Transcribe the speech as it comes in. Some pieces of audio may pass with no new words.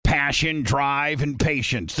Passion, drive, and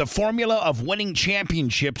patience. The formula of winning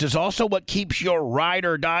championships is also what keeps your ride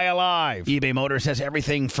or die alive. eBay Motors has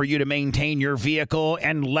everything for you to maintain your vehicle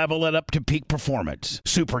and level it up to peak performance.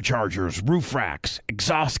 Superchargers, roof racks,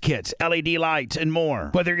 exhaust kits, LED lights, and more.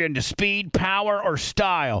 Whether you're into speed, power, or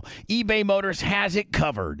style, eBay Motors has it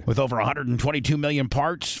covered. With over 122 million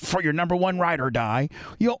parts for your number one ride or die,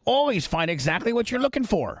 you'll always find exactly what you're looking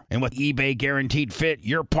for. And with eBay Guaranteed Fit,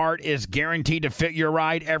 your part is guaranteed to fit your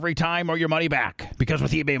ride every time or your money back. Because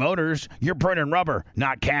with eBay Motors, you're burning rubber,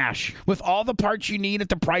 not cash. With all the parts you need at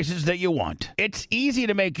the prices that you want. It's easy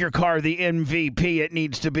to make your car the MVP it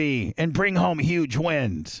needs to be and bring home huge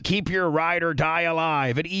wins. Keep your ride or die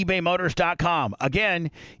alive at ebaymotors.com. Again,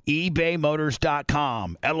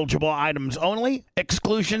 ebaymotors.com. Eligible items only.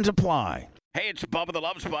 Exclusions apply. Hey, it's Bubba the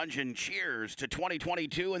Love Sponge, and cheers to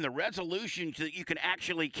 2022 and the resolutions that you can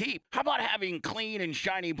actually keep. How about having clean and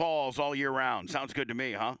shiny balls all year round? Sounds good to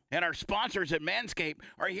me, huh? And our sponsors at Manscaped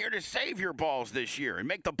are here to save your balls this year and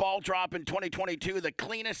make the ball drop in 2022 the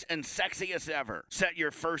cleanest and sexiest ever. Set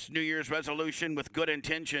your first New Year's resolution with good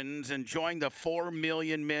intentions and join the 4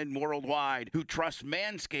 million men worldwide who trust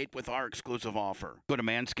Manscaped with our exclusive offer. Go to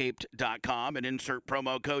manscaped.com and insert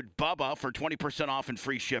promo code BUBBA for 20% off and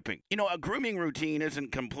free shipping. You know, a grooming routine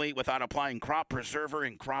isn't complete without applying crop preserver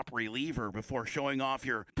and crop reliever before showing off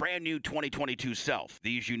your brand new 2022 self.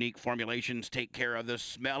 These unique formulations take care of the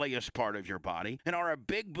smelliest part of your body and are a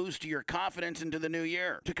big boost to your confidence into the new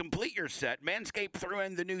year. To complete your set, Manscaped threw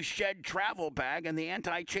in the new Shed travel bag and the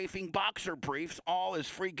anti-chafing boxer briefs, all as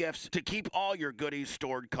free gifts to keep all your goodies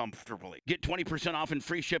stored comfortably. Get 20% off and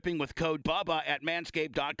free shipping with code BUBBA at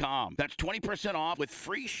manscaped.com. That's 20% off with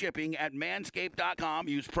free shipping at manscaped.com.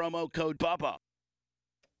 Use promo code BUBBA.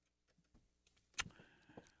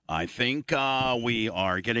 I think we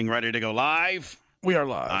are getting ready to go live. We are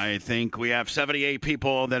live. I think we have 78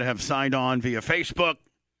 people that have signed on via Facebook.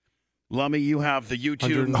 Lummy, you have the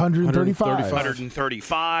YouTube. 135.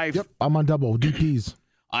 135. Yep, I'm on double DPs.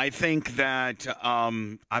 I think that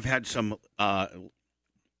I've had some. I've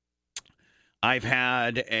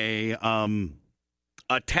had a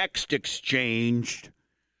text exchanged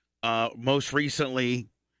most recently.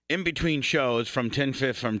 In between shows from 10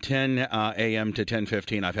 a.m. to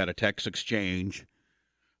 10:15, I've had a text exchange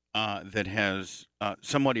that has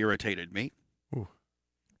somewhat irritated me. Ooh.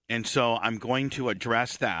 And so I'm going to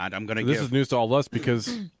address that. I'm going to This is news to all of us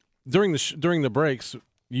because during the breaks,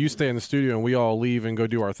 you stay in the studio and we all leave and go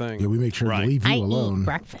do our thing. Yeah, we make sure Right. to leave you I alone. eat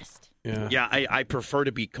breakfast. Yeah, I prefer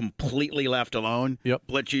to be completely left alone. Yep.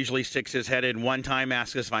 Blitz usually sticks his head in one time,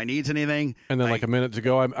 asks us if I needs anything. And then like a minute to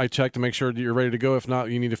go, I check to make sure that you're ready to go. If not,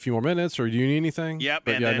 you need a few more minutes or do you need anything? Yep.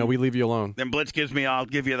 But and yeah, then, no, we leave you alone. Then Blitz I'll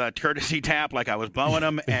give you the courtesy tap like I was blowing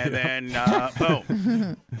him, and then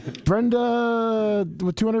boom. Brenda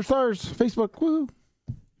with 200 stars. Facebook. Woo.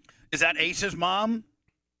 Is that Ace's mom?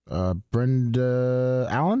 Brenda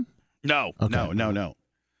Allen? No, Okay. no.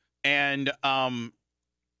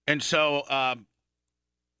 And so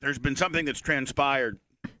there's been something that's transpired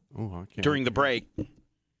during the break,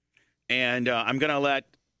 and I'm going to let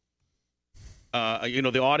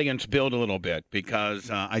the audience build a little bit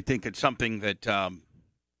because I think it's something that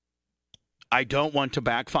I don't want to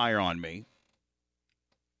backfire on me.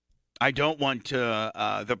 I don't want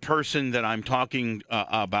the person that I'm talking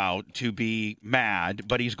about to be mad,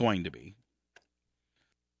 but he's going to be.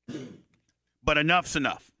 But enough's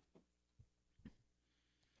enough.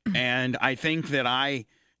 And I think that I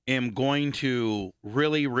am going to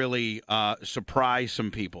really, really surprise some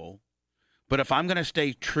people. But if I'm going to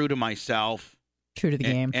stay true to myself, True to the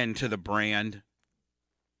game, and to the brand,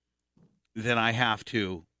 then I have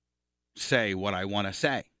to say what I want to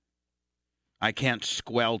say. I can't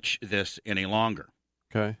squelch this any longer.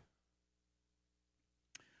 Okay.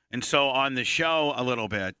 And so on the show a little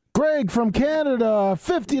bit. Greg from Canada,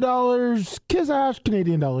 $50. Kizash,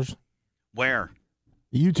 Canadian dollars. Where?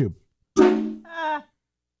 YouTube.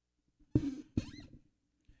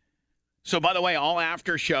 So, by the way, all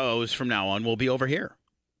after shows from now on will be over here.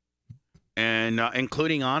 And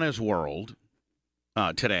including Anna's World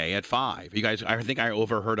today at 5. You guys, I think I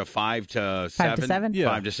overheard a 5 to 7. 5 to 7? Yeah.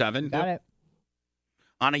 5 to 7. Got it.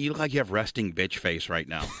 Anna, you look like you have resting bitch face right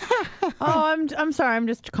now. I'm sorry. I'm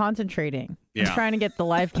just concentrating. Yeah. I'm trying to get the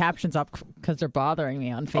live captions up because they're bothering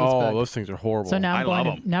me on Facebook. Oh, those things are horrible. So now I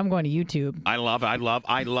love I'm going to YouTube. I love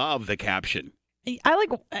the caption. I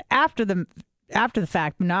like after the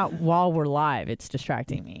fact, not while we're live. It's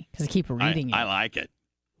distracting me because I keep reading it. I like it.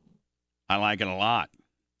 I like it a lot.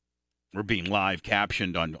 We're being live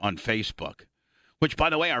captioned on Facebook, which,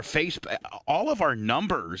 by the way, all of our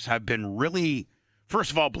numbers have been really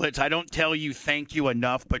First of all, Blitz, I don't tell you thank you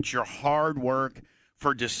enough, but your hard work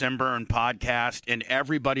for December and podcast and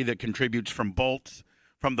everybody that contributes from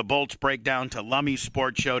the Bolts Breakdown to Lummy's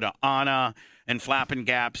Sports Show to Anna and Flapping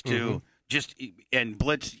Gaps to and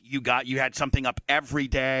Blitz, you had something up every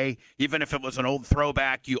day, even if it was an old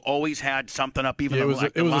throwback. You always had something up. Even it was a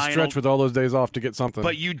stretch with all those days off to get something.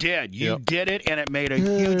 But you did did it, and it made a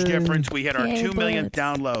huge difference. We hit our 2 millionth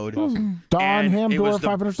download. Don Hamdor,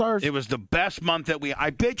 500 stars. It was the best month that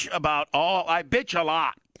I bitch a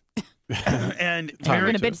lot. And we're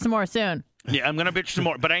gonna bitch some more soon. Yeah, I'm gonna bitch some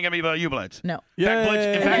more, but I ain't gonna be about you, Blitz. No. In fact,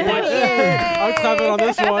 Blitz. I'm clapping on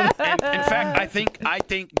this one. In fact, I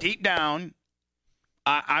think deep down,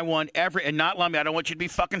 I want and not Lummy. I don't want you to be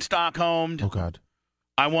fucking Stockholmed. Oh God.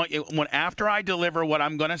 I want after I deliver what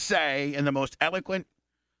I'm gonna say in the most eloquent,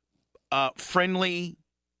 friendly,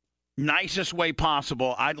 nicest way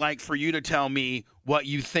possible. I'd like for you to tell me what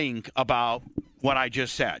you think about what I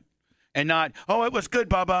just said. And not, oh, it was good,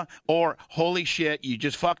 Bubba, or holy shit, you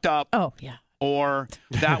just fucked up. Oh, yeah. Or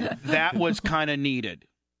that was kind of needed.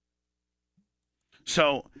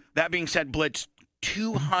 So, that being said, Blitz,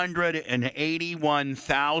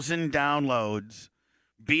 281,000 downloads,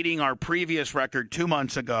 beating our previous record 2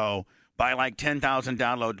 months ago by like 10,000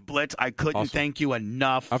 downloads. Blitz, I couldn't thank you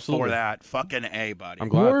enough for that. Fucking A, buddy. I'm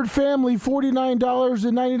glad. Word family,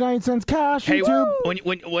 $49.99 cash. Hey,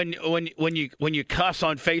 YouTube. when you cuss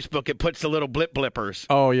on Facebook, it puts the little blippers.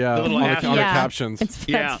 Oh yeah, the little on the captions.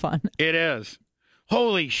 That's fun. It is.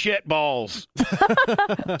 Holy shit balls.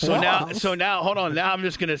 So now hold on. Now I'm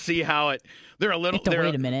just gonna see how it. They're a little.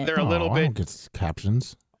 Wait a minute. They're a little I bit. don't get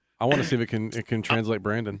captions. I want to see if it can translate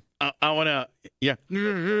Brandon. I want to. Yeah.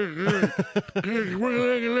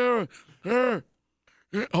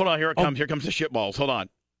 Hold on. Here it comes. Here comes the shit balls. Hold on.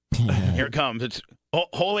 Here it comes. It's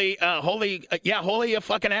holy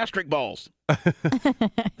fucking asterisk balls.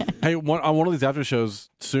 Hey, on one of these after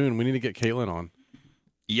shows soon, we need to get Caitlin on.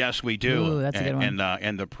 Yes, we do. Ooh, that's a good one.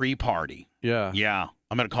 And the pre-party. Yeah. Yeah.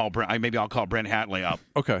 I'm gonna call Brent. Maybe I'll call Brent Hatley up.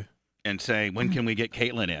 Okay. And say, when can we get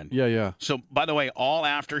Caitlin in? Yeah. So, by the way, all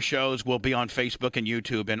after shows will be on Facebook and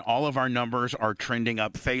YouTube, and all of our numbers are trending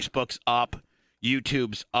up. Facebook's up,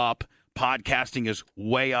 YouTube's up, podcasting is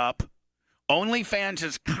way up. OnlyFans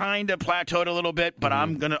has kind of plateaued a little bit, but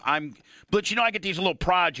but I get these little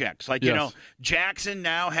projects. Like, Jackson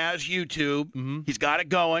now has YouTube. Mm-hmm. He's got it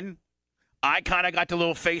going. I kind of got the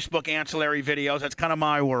little Facebook ancillary videos. That's kind of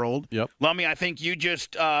my world. Yep. Lummy, I think you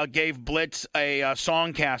just gave Blitz a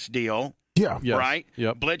Songcast deal. Yeah. Yes. Right?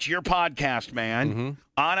 Yep. Blitz, you're podcast man. Mm-hmm.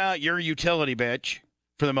 Anna, you're a utility bitch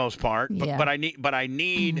for the most part. Yeah. But I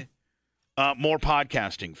need more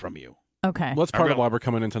podcasting from you. Okay. Well, that's part of why we're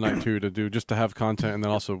coming in tonight too, to have content and then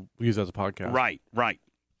also use it as a podcast. Right.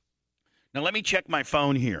 Now let me check my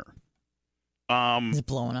phone here. It's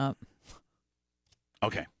blowing up.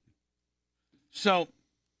 Okay. So,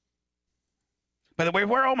 by the way,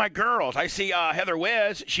 where are all my girls? I see Heather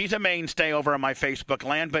Wiz. She's a mainstay over on my Facebook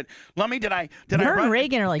land. But Lummy, did I Her and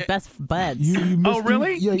Reagan are like best buds. You missed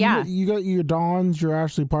really? Yeah. You got your Dawns, your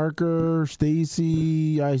Ashley Parker,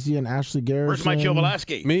 Stacy, I see, and Ashley Garrison. Where's my Joe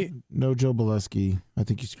Bolesky? Me? No Joe Bolesky. I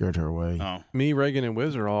think you scared her away. Oh. Me, Reagan, and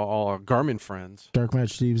Wiz are all Garmin friends. Dark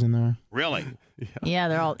Match Steve's in there. Really? Yeah,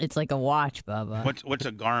 they're all. It's like a watch, Bubba. What's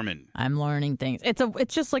a Garmin? I'm learning things.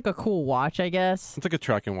 It's just like a cool watch, I guess. It's like a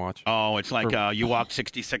tracking watch. Oh, it's like you walk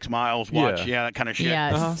 66 miles watch. Yeah, that kind of shit.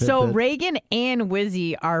 Yeah. Uh-huh. So Reagan and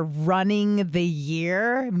Wizzy are running the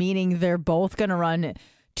year, meaning they're both going to run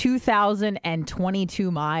 2,022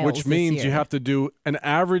 miles. Which means this year. you have to do an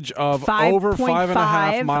average of 5.5 over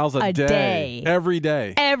 5.5 miles a day. Every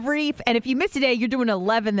day. And if you miss a day, you're doing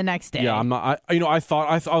 11 the next day. Yeah, I'm not. I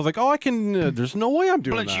was like, I can. There's no way I'm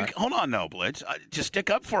doing Blitz, that. hold on, no, Blitz. To stick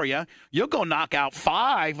up for you, you'll go knock out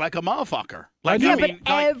 5 like a motherfucker. Like, yeah, but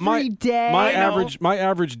every day. My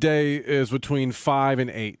average day is between 5 and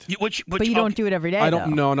 8. But you don't do it every day. I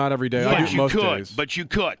don't know, not every day. I do it most days. But you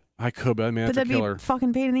could. I could, but man, but it's a that'd killer. be a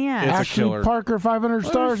fucking pain in the ass. It's Ashley a killer. Parker, 500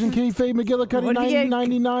 stars, and Katie Faye McGillicuddy,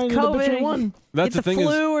 99, and the bitch ain't one. That's Get the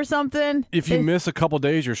flu or something. If you miss a couple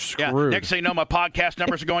days, you're screwed. Next thing you know, my podcast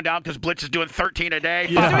numbers are going down because Blitz is doing 13 a day.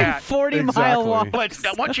 Yeah. Fuck that. 40-mile walk. Blitz,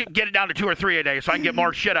 why don't you get it down to 2 or 3 a day so I can get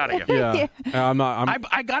more shit out of you? Yeah.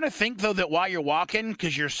 I got to think, though, that while you're walking,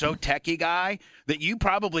 because you're so techie guy, that you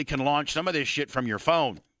probably can launch some of this shit from your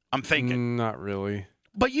phone. I'm thinking. Not really.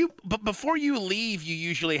 But before you leave, you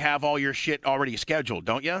usually have all your shit already scheduled,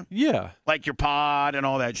 don't you? Yeah. Like your pod and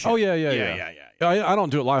all that shit. Oh, yeah. I don't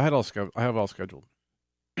do it live. I have it all scheduled.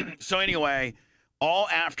 So anyway, all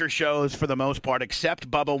after shows for the most part,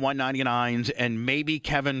 except Bubba 199's and maybe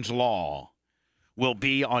Kevin's Law, will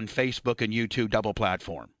be on Facebook and YouTube double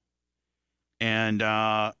platform. And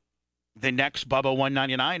the next Bubba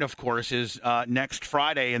 199, of course, is next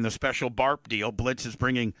Friday in the special BARP deal. Blitz is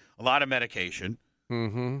bringing a lot of medication.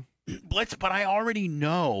 Mm-hmm. Blitz, but I already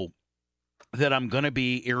know that I'm going to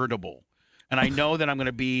be irritable, and I know that I'm going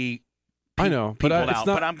to be. I know, but out, it's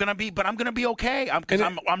not. But I'm going to be okay.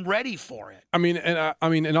 I'm ready for it. I mean,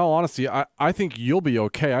 in all honesty, I think you'll be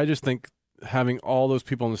okay. I just think having all those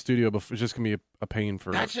people in the studio is just going to be a pain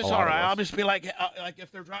for. That's just a lot all right. of us. I'll just be like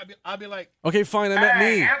if they're driving, I'll be like, okay, fine. I meant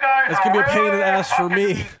me. You guys It's going to be a pain in the ass for me.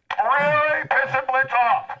 Really pissing Blitz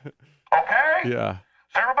off. Okay? Yeah.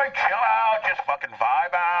 So everybody chill out, just fucking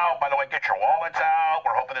vibe out. By the way, get your wallets out.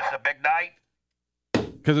 We're hoping this is a big night.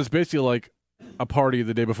 Because it's basically like a party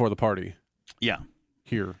the day before the party. yeah.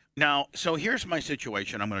 Here. Now, so here's my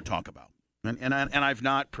situation I'm going to talk about. And I've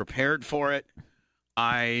not prepared for it.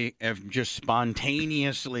 I am just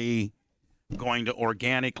spontaneously going to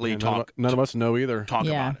organically talk. None of us know either. Talk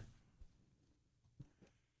Yeah. about it.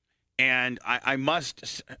 And I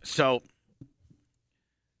must, so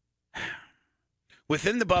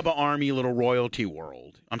within the Bubba Army little royalty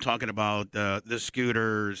world, I'm talking about the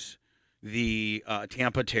Scooters, the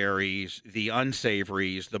Tampa Terrys, the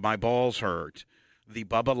Unsavories, the My Balls Hurt, the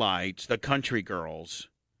Bubba Lights, the Country Girls,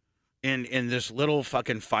 in this little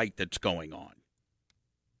fucking fight that's going on.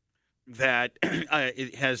 That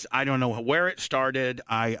it has, I don't know where it started.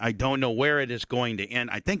 I don't know where it is going to end.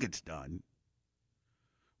 I think it's done.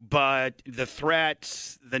 But the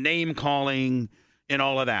threats, the name calling, and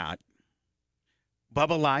all of that,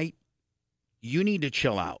 Bubba Light, you need to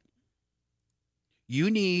chill out. You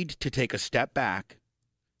need to take a step back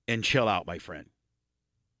and chill out, my friend.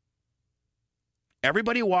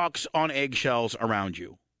 Everybody walks on eggshells around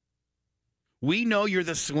you. We know you're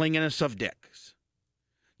the slingingest of dicks.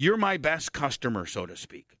 You're my best customer, so to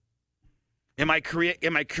speak. Am I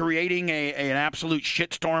creating an absolute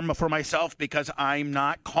shitstorm for myself because I'm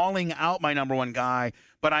not calling out my number one guy,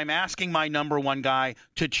 but I'm asking my number one guy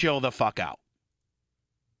to chill the fuck out?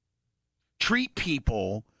 Treat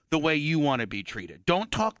people the way you want to be treated.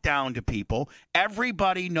 Don't talk down to people.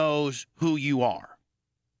 Everybody knows who you are.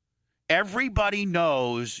 Everybody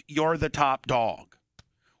knows you're the top dog.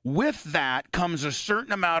 With that comes a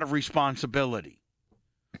certain amount of responsibility.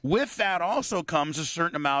 With that also comes a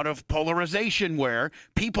certain amount of polarization where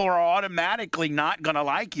people are automatically not going to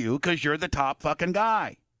like you because you're the top fucking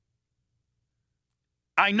guy.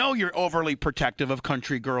 I know you're overly protective of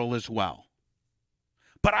Country Girl as well.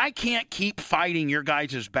 But I can't keep fighting your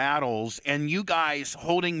guys' battles and you guys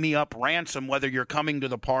holding me up ransom whether you're coming to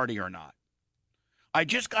the party or not. I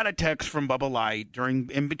just got a text from Bubba Light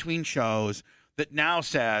in between shows that now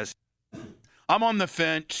says, I'm on the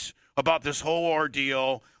fence about this whole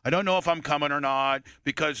ordeal. I don't know if I'm coming or not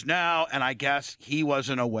because now, and I guess he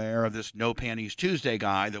wasn't aware of this No Panties Tuesday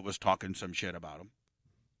guy that was talking some shit about him.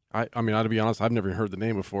 I mean, to be honest, I've never heard the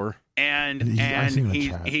name before. And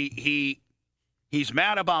he's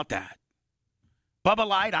mad about that. Bubba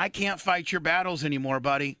Light, I can't fight your battles anymore,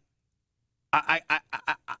 buddy. I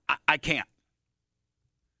can't.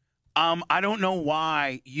 I don't know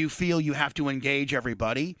why you feel you have to engage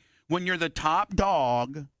everybody. When you're the top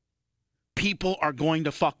dog, people are going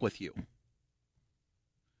to fuck with you.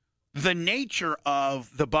 The nature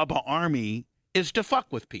of the Bubba Army is to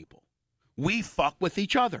fuck with people. We fuck with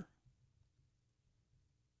each other.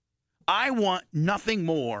 I want nothing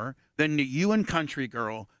more than you and Country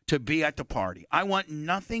Girl to be at the party. I want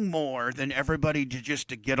nothing more than everybody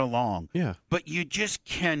to get along. Yeah. But you just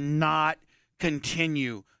cannot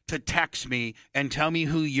continue to text me and tell me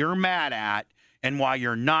who you're mad at and why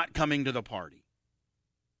you're not coming to the party.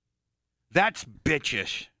 That's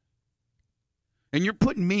bitchish. And you're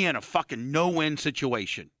putting me in a fucking no-win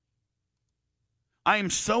situation. I am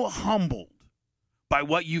so humbled by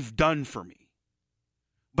what you've done for me.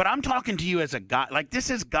 But I'm talking to you as a guy. Like, this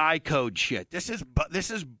is guy code shit. This is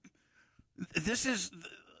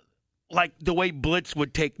like the way Blitz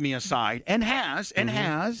would take me aside and has,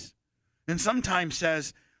 and sometimes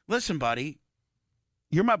says, listen, buddy,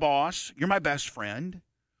 you're my boss, you're my best friend,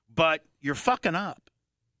 but you're fucking up.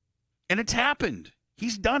 And it's happened.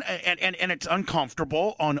 He's done, and it's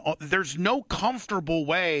uncomfortable. There's no comfortable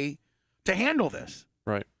way to handle this.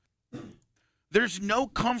 Right. There's no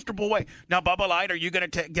comfortable way. Now, Bubba Light, are you going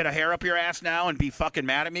to get a hair up your ass now and be fucking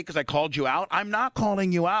mad at me because I called you out? I'm not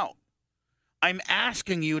calling you out. I'm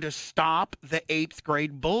asking you to stop the 8th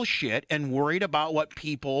grade bullshit and worried about what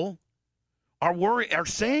people are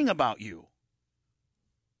saying about you.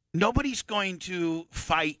 Nobody's going to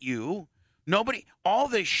fight you. All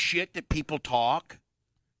this shit that people talk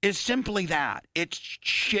is simply that. It's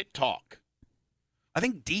shit talk. I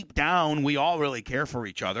think deep down, we all really care for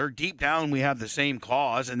each other. Deep down, we have the same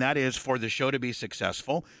cause, and that is for the show to be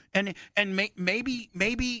successful. And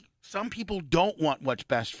maybe some people don't want what's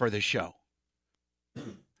best for the show.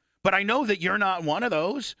 But I know that you're not one of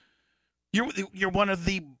those. You're one of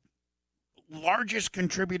the largest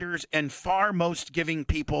contributors and far most giving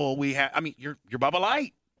people we have. I mean, you're Bubba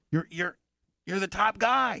Light. You're the top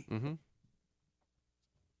guy. Mm-hmm.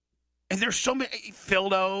 And there's so many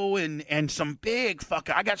Fildo and some big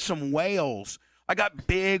I got some whales. I got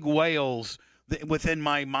big whales within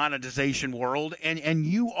my monetization world, and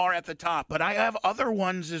you are at the top. But I have other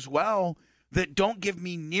ones as well that don't give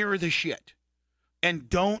me near the shit and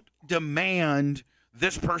don't demand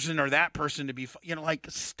this person or that person to be, like,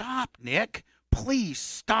 stop, Nick. Please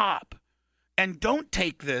stop. And don't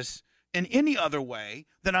take this in any other way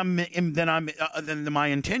than my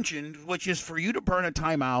intention, which is for you to burn a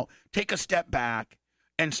timeout, take a step back,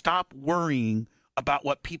 and stop worrying about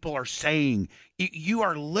what people are saying. You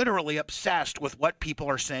are literally obsessed with what people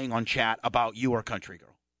are saying on chat about you or Country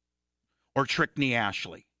Girl or Trickney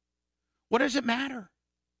Ashley. What does it matter?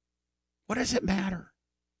 What does it matter?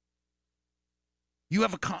 You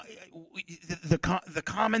have the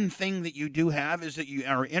common thing that you do have is that you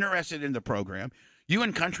are interested in the program. You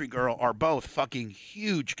and Country Girl are both fucking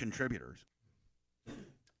huge contributors.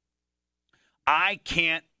 I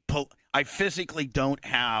physically don't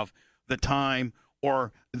have the time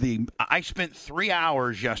I spent 3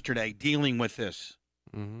 hours yesterday dealing with this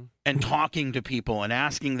and talking to people and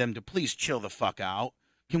asking them to please chill the fuck out.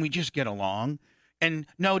 Can we just get along? And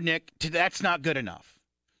no, Nick, that's not good enough.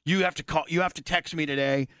 You have to text me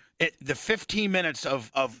today. The 15 minutes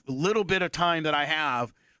of little bit of time that I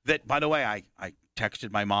have that, by the way, I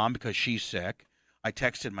texted my mom because she's sick. I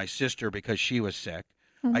texted my sister because she was sick.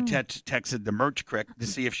 I texted the merch crick to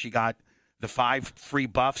see if she got the 5 free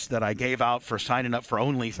buffs that I gave out for signing up for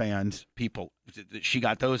OnlyFans people. She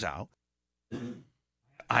got those out.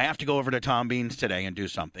 I have to go over to Tom Bean's today and do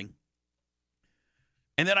something.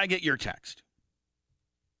 And then I get your text.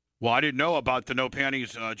 Well, I didn't know about the no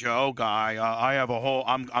panties Joe guy. I have a whole.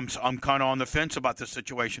 I'm kind of on the fence about this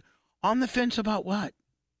situation. On the fence about what?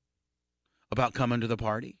 About coming to the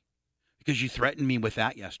party? Because you threatened me with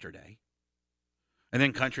that yesterday. And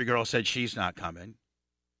then Country Girl said she's not coming.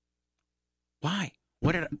 Why?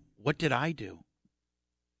 What did I do?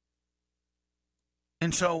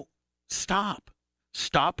 And so stop.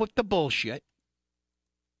 Stop with the bullshit.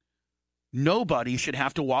 Nobody should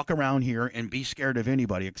have to walk around here and be scared of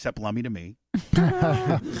anybody except Lummy to me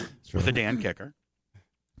with a Dan kicker.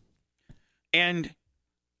 And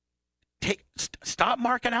stop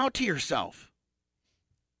marking out to yourself.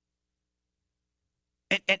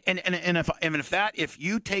 And if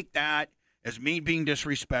you take that as me being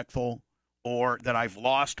disrespectful or that I've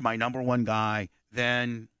lost my number one guy,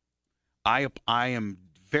 then I am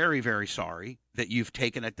very, very sorry that you've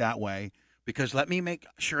taken it that way. Because let me make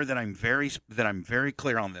sure that I'm very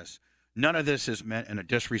clear on this. None of this is meant in a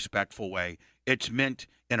disrespectful way. It's meant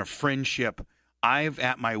in a friendship. I've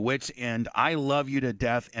at my wit's end. I love you to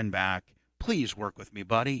death and back. Please work with me,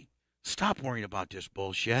 buddy. Stop worrying about this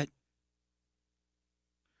bullshit.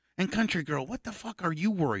 And Country Girl, what the fuck are you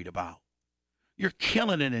worried about? You're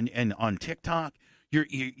killing it on TikTok.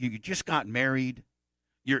 You just got married.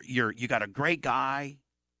 You got a great guy.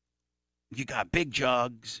 You got big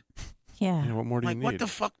jugs. Yeah. What more do you like, need? what the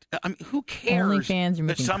fuck? I mean, who cares OnlyFans, you're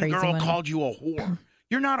that making some crazy girl money. called you a whore?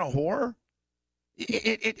 You're not a whore.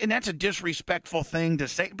 And that's a disrespectful thing to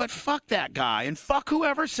say. But fuck that guy and fuck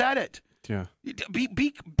whoever said it. Yeah.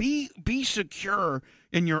 Be secure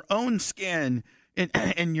in your own skin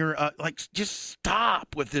and your just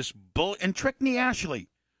stop with this bull and Trickney Ashley.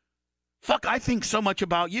 Fuck, I think so much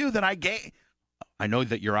about you that I know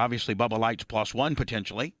that you're obviously Bubba Lights +1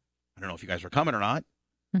 potentially. I don't know if you guys are coming or not.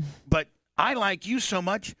 But I like you so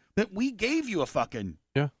much that we gave you a fucking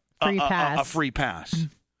free pass. A free pass.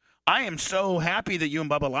 I am so happy that you and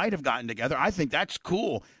Bubba Light have gotten together. I think that's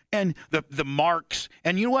cool. And the marks,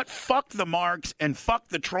 and you know what? Fuck the marks and fuck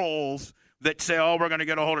the trolls that say, oh, we're going to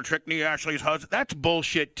get a hold of Trickney Ashley's husband. That's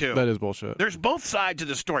bullshit, too. That is bullshit. There's both sides of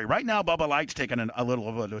the story. Right now, Bubba Light's taking a little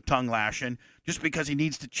of a tongue lashing just because he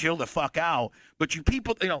needs to chill the fuck out. But you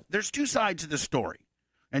people, there's two sides of the story.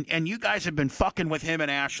 And you guys have been fucking with him and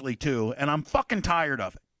Ashley, too, and I'm fucking tired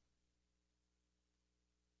of it.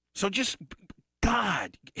 So just,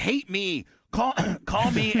 God, hate me. Call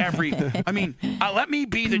me let me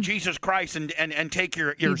be the Jesus Christ and take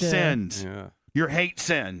your sins, your hate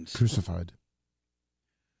sins. Crucified.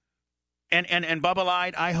 And Bubba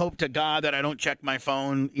Light, I hope to God that I don't check my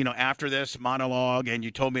phone, after this monologue and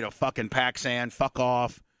you told me to fucking pack sand, fuck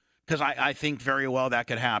off. because I think very well that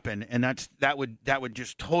could happen, and that would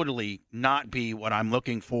just totally not be what I'm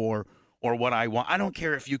looking for or what I want. I don't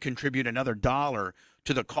care if you contribute another $1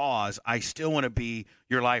 to the cause. I still want to be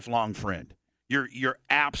your lifelong friend. You're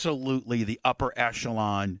absolutely the upper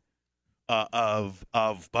echelon of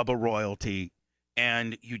Bubba royalty,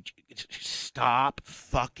 and you stop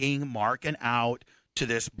fucking marking out to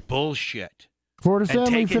this bullshit. For the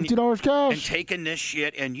family, $50 cash. And taking this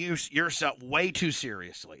shit and yourself way too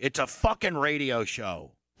seriously. It's a fucking radio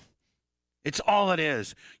show. It's all it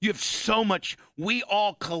is. You have so much. We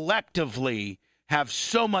all collectively have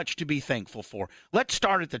so much to be thankful for. Let's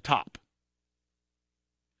start at the top.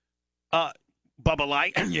 Bubba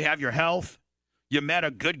Light, you have your health. You met a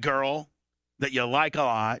good girl that you like a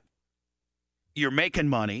lot. You're making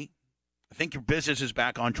money. I think your business is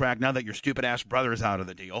back on track now that your stupid ass brother is out of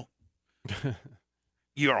the deal.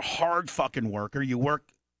 You're a hard fucking worker. You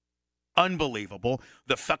work unbelievable.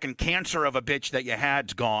 The fucking cancer of a bitch that you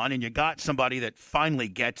had's gone, and you got somebody that finally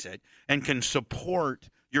gets it and can support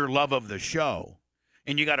your love of the show.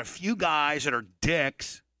 And you got a few guys that are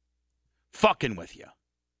dicks fucking with you.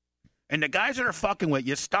 And the guys that are fucking with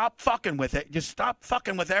you, stop fucking with it. Just stop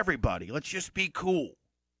fucking with everybody. Let's just be cool.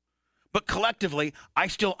 But collectively, I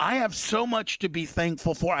have so much to be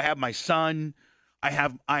thankful for. I have my son. I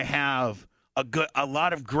have a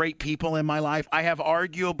lot of great people in my life. I have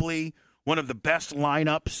arguably one of the best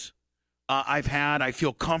lineups I've had. I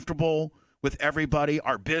feel comfortable with everybody.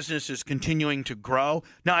 Our business is continuing to grow.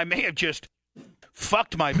 Now, I may have just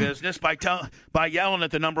fucked my business by yelling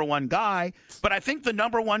at the number one guy, but I think the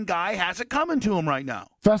number one guy has it coming to him right now.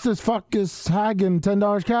 Festus fuck is Hagen,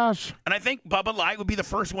 $10 cash. And I think Bubba Light would be the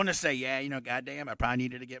first one to say, yeah, goddamn, I probably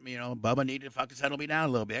needed to get me, Bubba needed to fucking settle me down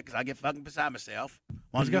a little bit because I get fucking beside myself.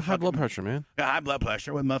 He's got high blood pressure, man. Got high blood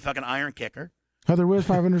pressure with motherfucking iron kicker. Heather Wiz,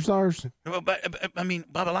 $500. But I mean,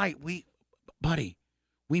 Bubba Light, we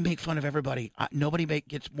make fun of everybody. Nobody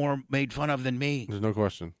gets more made fun of than me. There's no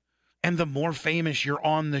question. And the more famous you're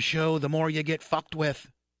on the show, the more you get fucked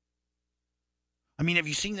with. I mean, have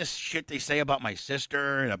you seen this shit they say about my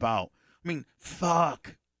sister and about,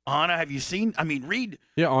 fuck. Anna, have you seen, read.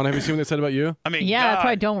 Yeah, Anna, have you seen what they said about you? Yeah, that's why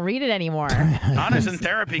I don't read it anymore. Anna's in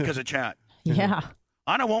therapy because of chat. Yeah.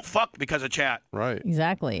 Anna won't fuck because of chat. Right.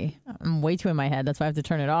 Exactly. I'm way too in my head. That's why I have to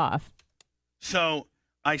turn it off. So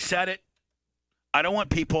I said it. I don't want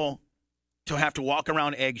people to have to walk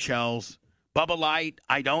around eggshells. Bubba Light,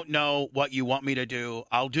 I don't know what you want me to do.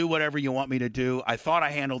 I'll do whatever you want me to do. I thought I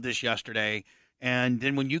handled this yesterday. And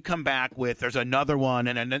then when you come back with, there's another one.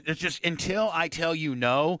 And it's just, until I tell you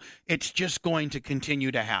no, it's just going to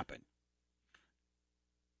continue to happen.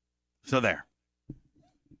 So there.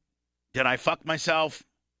 Did I fuck myself?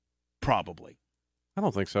 Probably. I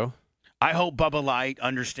don't think so. I hope Bubba Light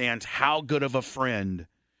understands how good of a friend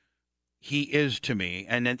he is to me,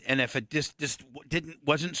 and if it just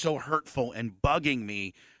wasn't so hurtful and bugging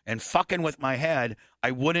me and fucking with my head,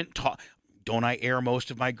 I wouldn't talk. Don't I air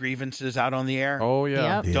most of my grievances out on the air? Oh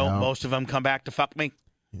yeah. Yep. Don't most of them come back to fuck me?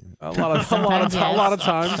 A lot of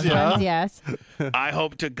times, yeah. Yes. I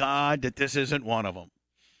hope to God that this isn't one of them.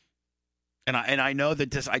 And I know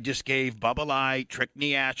that I just gave Bubba Light,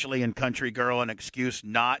 Trickney Ashley, and Country Girl an excuse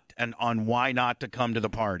on why not to come to the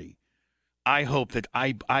party. I hope that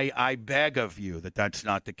I beg of you that that's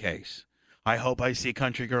not the case. I hope I see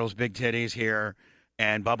Country Girl's big titties here,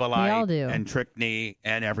 and Bubba Light, and Trickney,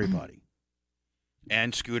 and everybody.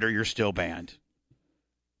 And Scooter, you're still banned.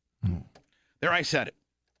 There, I said it.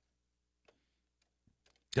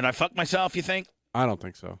 Did I fuck myself, you think? I don't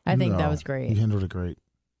think so. I think that was great. You handled it great.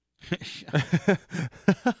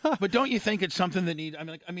 But don't you think it's something that needs?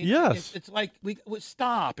 Yes. It's like we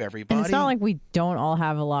stop, everybody. And it's not like we don't all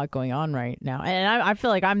have a lot going on right now. And I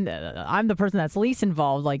feel like I'm the person that's least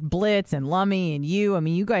involved, like Blitz and Lummy and you. I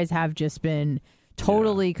mean, you guys have just been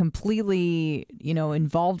totally, completely,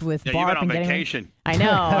 involved with Barp. You've been on vacation. I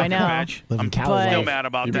know. I'm still mad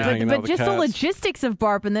about that. But just the logistics of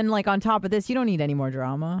Barp, and then like on top of this, you don't need any more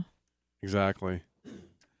drama. Exactly.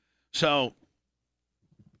 So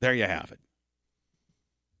there you have it.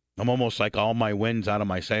 I'm almost like all my wins out of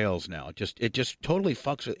my sails now. It just totally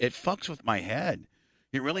fucks with my head.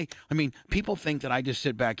 It really, people think that I just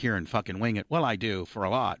sit back here and fucking wing it. Well, I do for a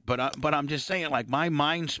lot, but I'm just saying, like, my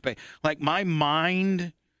mind space, like my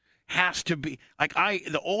mind has to be like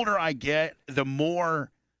the older I get, the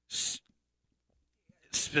more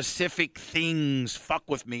specific things fuck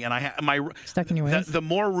with me, and I have my stuck in your ways. The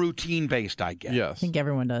more routine based I get. Yes, I think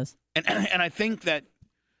everyone does, and I think that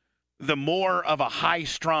the more of a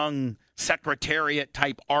high-strung secretariat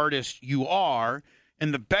type artist you are,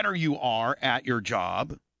 and the better you are at your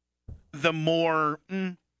job, the more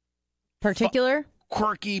Particular?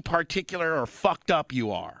 quirky, particular, or fucked up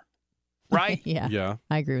you are. Right? Yeah. Yeah.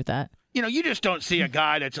 I agree with that. You just don't see a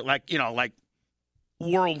guy that's like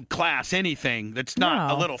world class anything that's not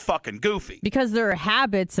No. a little fucking goofy. Because their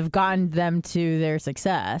habits have gotten them to their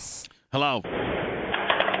success. Hello.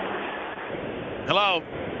 Hello.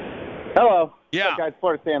 Hello. Yeah. What's up, guys?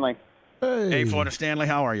 Florida Stanley. Hey, Florida Stanley,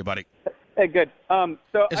 how are you, buddy? Hey, good. So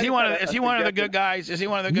Is he one of the good guys? Is he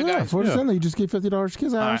one of the good Yeah, guys? Florida Stanley, you just gave $50 to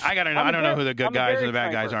his All house. right, I gotta know. I don't know who the good guys and the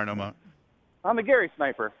bad guys are no more. I'm the Gary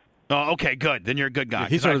sniper. Oh, okay, good. Then you're a good guy.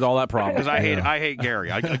 He started all that problem. Because I hate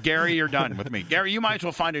Gary. Gary, you're done with me. Gary, you might as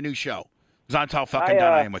well find a new show. Because that's how fucking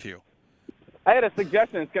done I am with you. I had a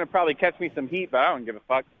suggestion. It's going to probably catch me some heat, but I don't give a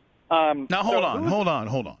fuck. Now, hold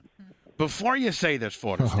on. Before you say this,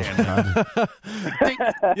 Florida Stanley.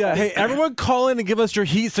 Yeah, hey, everyone call in and give us your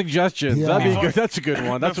heat suggestions. Yeah. That'd be good. That's a good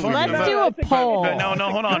one. That's what we Let's do. do a poll. No,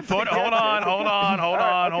 hold on. Hold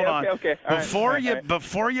on. Okay. All right.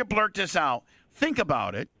 Before you blurt this out, think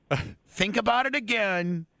about it. Think about it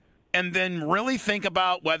again, and then really think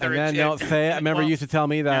about whether And then don't say it. I remember you used to tell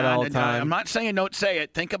me that all the time. I'm not saying don't say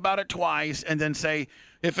it. Think about it twice, and then say,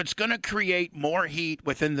 if it's going to create more heat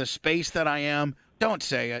within the space that I am, don't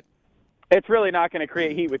say it. It's really not going to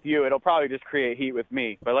create heat with you. It'll probably just create heat with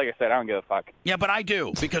me. But like I said, I don't give a fuck. Yeah, but I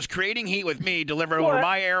do, because creating heat with me delivered over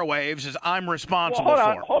my airwaves is I'm responsible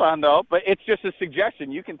Well, for. Hold on, though. But it's just a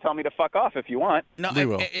suggestion. You can tell me to fuck off if you want. No, We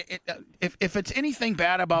will. if it's anything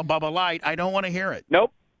bad about Bubba Light, I don't want to hear it.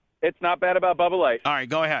 Nope. It's not bad about Bubba Light. All right,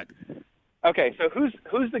 go ahead. Okay, so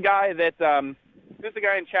who's the guy that who's the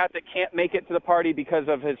guy in chat that can't make it to the party because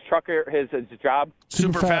of his trucker his job?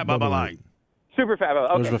 Super fat Bubba Light. Super fat.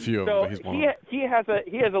 Okay. There's a few of so them, but he's one of them.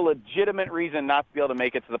 he has a legitimate reason not to be able to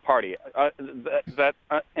make it to the party. Is that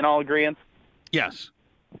in all agreement? Yes.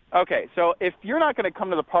 Okay, so if you're not going to come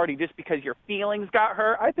to the party just because your feelings got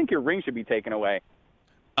hurt, I think your ring should be taken away.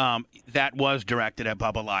 That was directed at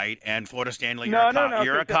Bubba Light and Florida Stanley. No,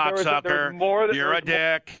 You're a because there cocksucker. was more You're a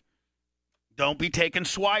dick. Don't be taking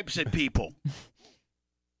swipes at people.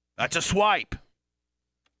 That's a swipe.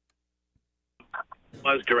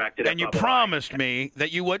 Was directed at And you Bubba promised me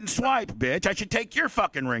that you wouldn't swipe, bitch. I should take your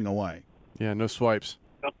fucking ring away. Yeah, no swipes.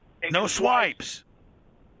 No swipes.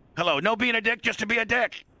 Hello. No being a dick just to be a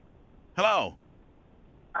dick. Hello.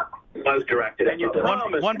 Was directed at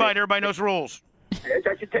Bubba One bite. Everybody knows rules.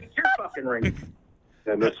 I should take your fucking ring.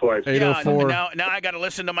 And this way. 804. Yeah, now I got to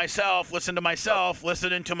listen to myself, listening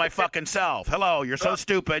to my fucking self. Hello. You're so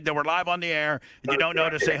stupid that we're live on the air and you don't know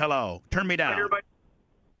to say hello. Turn me down.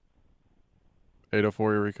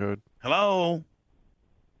 804 area code. Hello.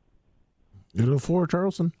 804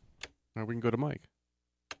 Charleston. Or we can go to Mike.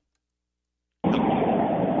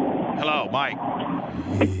 Hello, Mike.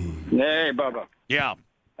 Hey, Bubba. Yeah.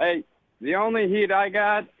 Hey, the only heat I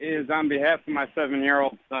got is on behalf of my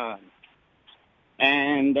 7-year-old son.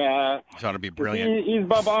 And This ought to be brilliant. he's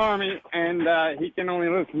Bubba Army, and he can only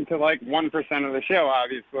listen to like 1% of the show,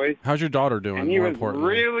 obviously. How's your daughter doing? And he more was importantly?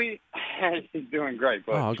 really, she's doing great.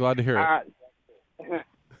 But, Oh, I'm glad to hear it.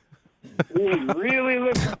 he was really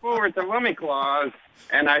looking forward to Lummy Claus,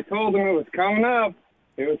 and I told him it was coming up.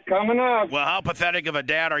 It was coming up. Well, how pathetic of a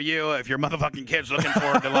dad are you if your motherfucking kid's looking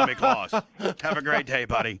forward to Lummy Claus? Have a great day,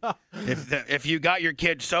 buddy. If you got your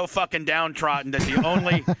kid so fucking downtrodden that the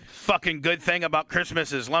only fucking good thing about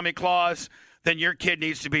Christmas is Lummy Claus, then your kid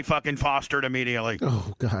needs to be fucking fostered immediately.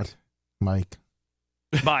 Oh, God. Mike.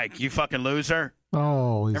 Mike, you fucking loser.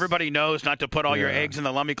 Oh, Everybody knows not to put all your Yeah. eggs in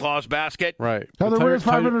the Lummy Claus basket. Right. Heather, Tell your- where's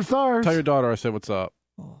 500 stars? Tell your daughter I said what's up.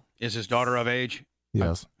 Is his daughter of age?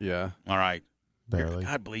 Yes, Yeah. All right. barely.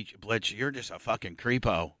 God, Blitz, you're just a fucking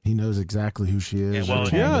creepo. He knows exactly who she is. Yeah, well,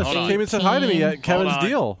 Yeah, Hold she on. came and said hi to me at Kevin's Hold on.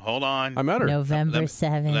 deal. Hold on. I met her. November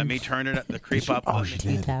 7th. Let me turn the creep up. Oh, she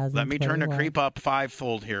did. Let me turn the 2021. creep up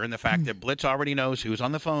fivefold here in the fact that Blitz already knows who's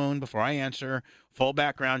on the phone before I answer. Full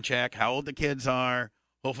background check, how old the kids are.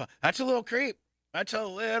 That's a little creep. That's a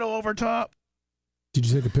little over top. Did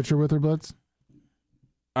you take a picture with her, Blitz?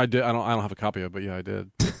 I did. I don't have a copy of it, but yeah, I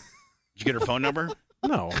did. Did you get her phone number?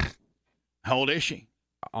 No. How old is she?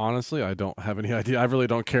 Honestly, I don't have any idea. I really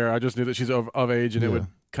don't care. I just knew that she's of age, and it Yeah. would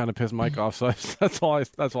kind of piss Mike off. So that's why.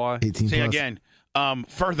 18 See, plus. again,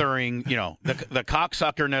 furthering, the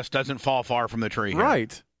cocksuckerness doesn't fall far from the tree. here.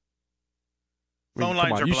 Right. Phone come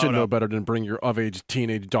lines on, are you should blown know up. better than bring your of age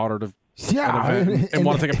teenage daughter to Yeah. an event and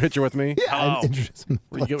want to take a picture with me. Yeah, Hello. and introduce him to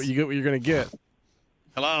You get, Blitz. you get what you're gonna get.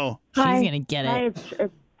 Hello. She's Hi. going to get Hi, it.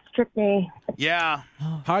 it's Trickney. Yeah.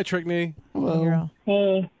 Hi, Trickney. Hello. Girl.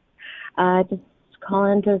 Hey, just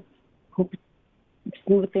calling to hope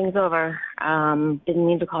smooth things over. Didn't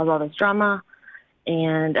mean to cause all this drama.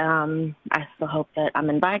 and I still hope that I'm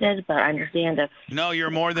invited, but I understand if... No,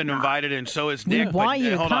 you're more than invited, and so is Nick. We want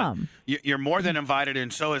you to hold come. on. You're more than invited,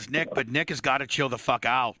 and so is Nick, but Nick has got to chill the fuck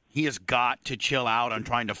out. He has got to chill out on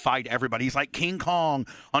trying to fight everybody. He's like King Kong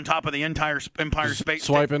on top of the entire Empire Space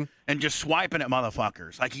swiping. And just swiping at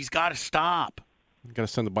motherfuckers. Like, he's got to stop. Got to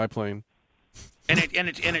send the biplane. And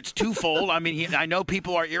it's twofold. I mean, I know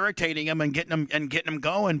people are irritating him and getting him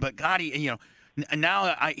going, but God,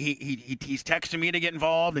 now he's texting me to get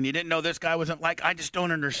involved, and you didn't know this guy wasn't like. I just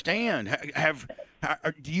don't understand.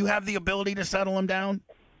 Do you have the ability to settle him down?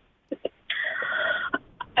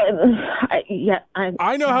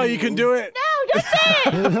 I know how you can do it. No, don't say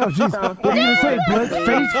it. No, geez. What are you gonna say, Blitz?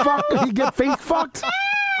 Face fuck? You get face fucked?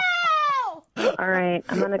 All right,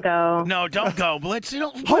 I'm going to go. No, don't go, Blitz.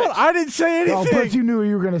 Hold Hold on, I didn't say anything. Oh, Blitz, you knew what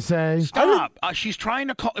you were gonna say. Stop. She's trying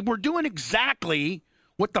to call. We're doing exactly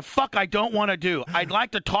what the fuck I don't want to do. I'd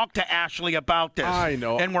like to talk to Ashley about this. I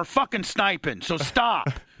know. And we're fucking sniping, so stop.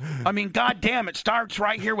 I mean, goddamn, it starts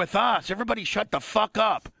right here with us. Everybody shut the fuck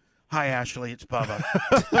up. Hi, Ashley. It's Bubba.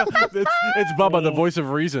 it's Bubba, the voice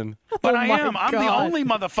of reason. But Oh I my am. I'm the God. only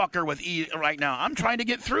motherfucker with E right now. I'm trying to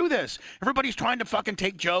get through this. Everybody's trying to fucking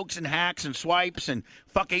take jokes and hacks and swipes and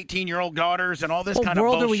fuck 18-year-old daughters and all this What kind of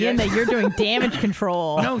world bullshit. are we in that you're doing damage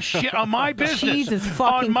control? No shit on my business. Jesus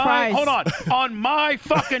fucking on my, Christ. Hold on. On my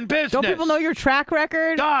fucking business. Don't people know your track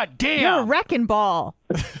record? God damn. You're a wrecking ball.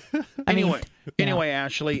 Anyway,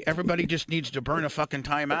 Ashley, everybody just needs to burn a fucking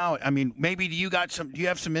time out. I mean, maybe do you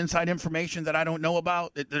have some inside information that I don't know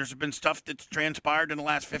about? That there's been stuff that's transpired in the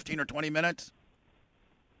last 15 or 20 minutes?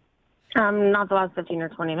 Not the last 15 or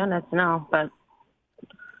 20 minutes, no. But,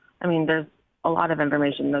 I mean, there's a lot of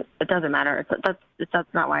information. That it doesn't matter.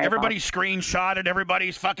 That's not why Everybody's screenshotted.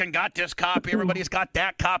 Everybody's fucking got this copy. Everybody's got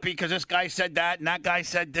that copy because this guy said that and that guy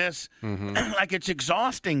said this. Mm-hmm. Like, it's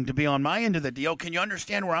exhausting to be on my end of the deal. Can you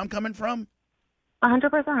understand where I'm coming from?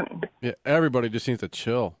 100%. Yeah, everybody just needs to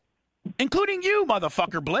chill. Including you,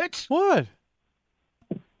 motherfucker Blitz. What?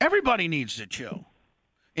 Everybody needs to chill.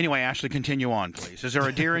 Anyway, Ashley, continue on, please. Is there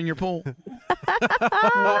a deer in your pool? No,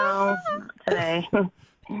 not today.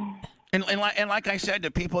 And like I said,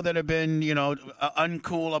 to people that have been,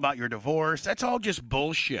 uncool about your divorce, that's all just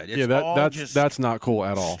bullshit. It's that's not cool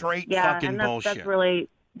at all. Straight Yeah, fucking and bullshit.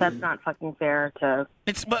 that's not fucking fair to...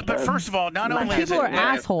 But first of all, not only is People it... are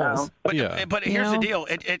assholes. But here's the deal.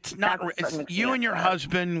 It's not... That's what you and your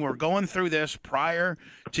husband were going through this prior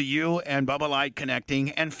to you and Bubba Light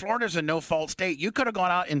connecting, and Florida's a no-fault state. You could have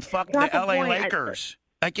gone out and fucked the That's the L.A. point. Lakers.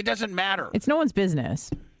 Like, it doesn't matter. It's no one's business.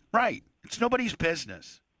 Right. It's nobody's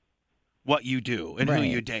business what you do and who Right.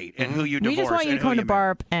 you date and who you divorce. We just want you to and who come to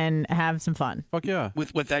marry. Barp and have some fun. Fuck yeah.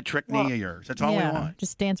 With that trick knee of yours. That's all we want.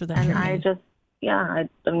 Just dance with that. And trick I knee. just... Yeah,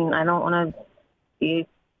 I mean, I don't want to be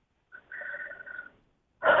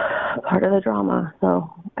part of the drama,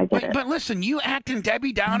 so I get it. But listen, you acting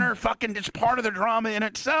Debbie Downer, fucking, it's part of the drama in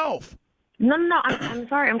itself. No, I'm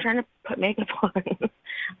sorry. I'm trying to put makeup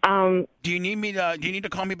on. Do you need to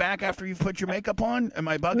call me back after you've put your makeup on? Am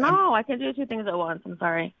I bugging? No, I can do two things at once. I'm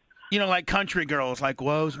sorry. Like country girls, like,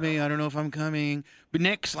 woe's me, I don't know if I'm coming. But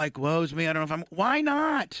Nick's like, woe's me, I don't know if I'm. Why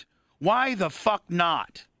not? Why the fuck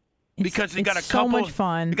not? Because you got a so couple. much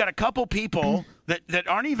fun. You got a couple people that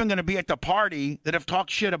aren't even going to be at the party that have talked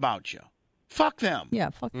shit about you. Fuck them. Yeah,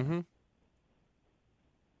 fuck. Mm-hmm.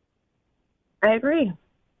 I agree.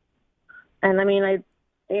 And I mean, I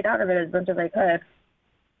stayed out of it as much as I could.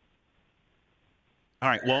 All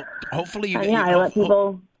right. Well, hopefully you. I let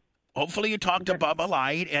people. Hopefully you talk to Bubba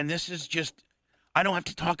Light, and this is just. I don't have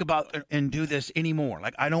to talk about and do this anymore.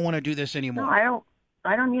 Like, I don't want to do this anymore. No,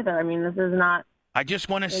 I don't either. I mean, this is not. I just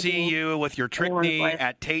want to see you with your trick Anyone's knee life.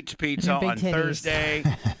 at Tate's Pizza Big on titties. Thursday.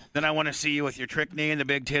 Then I want to see you with your trick knee and the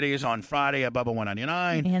big titties on Friday at Bubba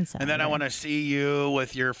 199. And then I Saturday. want to see you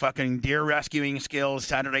with your fucking deer rescuing skills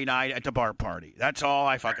Saturday night at the bar party. That's all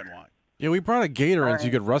I fucking want. Yeah, we brought a gator in so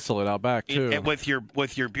you could wrestle it out back too. With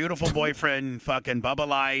your beautiful boyfriend, fucking Bubba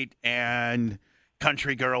Light, and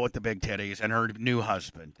country girl with the big titties and her new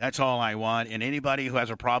husband. That's all I want. And anybody who has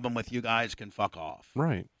a problem with you guys can fuck off.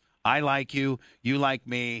 Right. I like you. You like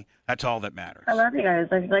me. That's all that matters. I love you guys.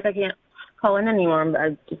 I feel like I can't call in anymore. I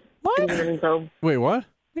just What? didn't even go. Wait, what? What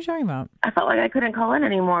are you talking about? I felt like I couldn't call in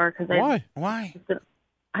anymore because Why? Why?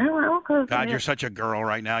 I don't know. Cause God, you're such a girl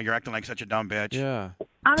right now. You're acting like such a dumb bitch. Yeah.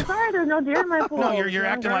 I'm sorry. There's no deer in my pool. No, you're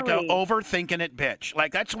acting like a girly. overthinking it bitch.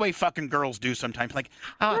 Like, that's the way fucking girls do sometimes. Like,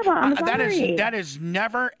 Bubba, I'm that sorry. is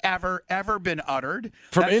never ever been uttered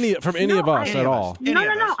From any of us any at of all. us. Any No.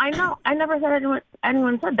 of us. I know. I never said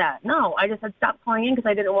anyone said that. No, I just said stop calling in because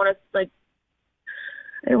I didn't want to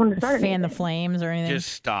I didn't want to start fan the anything. flames or anything.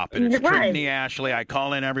 Just stop it. It's Right. Brittany Ashley. I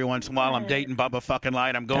call in every once in a while. I'm dating Bubba fucking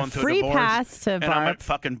Light. I'm going A through free the boards. pass to and I'm Barb. at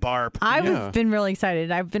fucking Barb. I've been really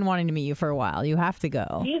excited. I've been wanting to meet you for a while. You have to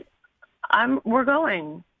go. We're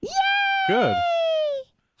going. Good.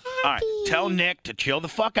 All right. Tell Nick to chill the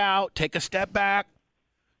fuck out, take a step back,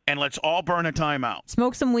 and let's all burn a timeout.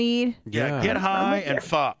 Smoke some weed. Yeah, get high and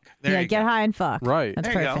fuck. There you get go. high and fuck. Right. That's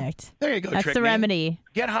There you go. perfect. There you go, That's the Trickney. remedy.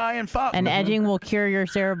 Get high and fuck. And edging will cure your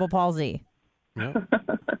cerebral palsy. Yeah.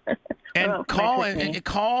 And Oh, call my goodness. and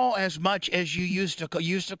call as much as you used to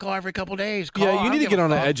call every couple days. Call. Yeah, I you don't need to give get a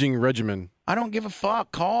on an fuck. edging regimen. I don't give a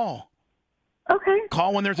fuck. Call. Okay.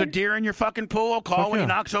 Call when there's a deer in your fucking pool. Call Fuck when he yeah.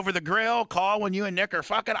 knocks over the grill. Call when you and Nick are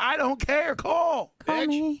fucking. I don't care. Call. Call bitch.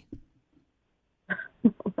 me.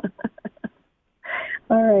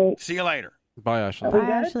 All right. See you later. Bye, Ashley. we Bye,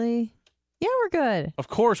 good? Ashley. Yeah, we're good. Of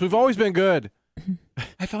course, we've always been good.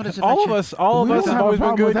 I felt as if All of us We don't have have a always been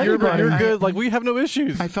problem with good. You're anybody. good. Like we have no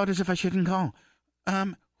issues. I felt as if I shouldn't call.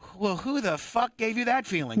 Well, who the fuck gave you that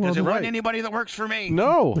feeling? Because Well, it wasn't right. anybody that works for me.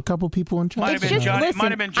 No. A couple people in chat. Might have It's been just- Johnny. listen,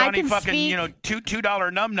 Might have been I Johnny can fucking speak-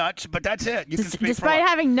 $2 numb nuts, but that's it. You can speak for Despite what?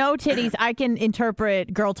 having no titties, I can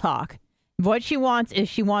interpret girl talk. What she wants is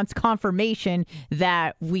she wants confirmation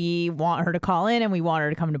that we want her to call in and we want her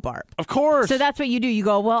to come to Barb. Of course. So that's what you do. You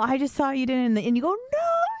go, well, I just saw you didn't, and you go, no,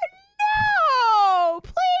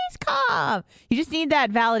 please come. You just need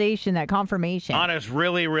that validation, that confirmation. Honest,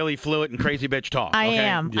 really, really fluid and crazy bitch talk. I okay?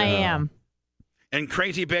 am. I Yeah. am. And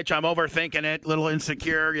crazy bitch, I'm overthinking it. Little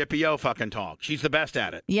insecure, yippee-yo fucking talk. She's the best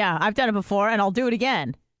at it. Yeah, I've done it before, and I'll do it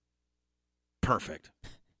again. Perfect.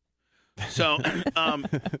 So,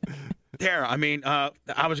 there. I mean, I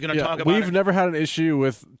was going to Yeah, talk about we've it. never had an issue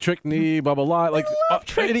with Trickney, blah blah blah. Like love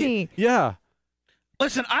Trickney. Yeah.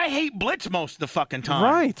 Listen, I hate Blitz most of the fucking time.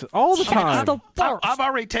 Right. All the It's time. the worst. I've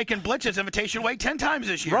already taken Blitz's invitation away 10 times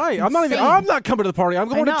this year. Right. I'm Insane. not coming to the party. I'm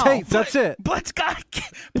going to know. Tate's. That's it. Blitz got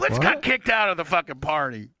What? kicked out of the fucking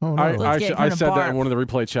party. Oh, no. Let's get I him to said that Barb. in one of the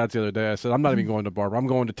replay chats the other day. I said, I'm not even going to Barbara. I'm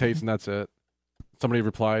going to Tate's and that's it. Somebody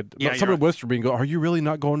replied. Yeah, Oh, Somebody whispered me and go, are you really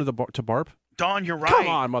not going to to Barb? Dawn, you're right. Come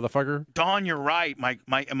on, motherfucker. Dawn, you're right. My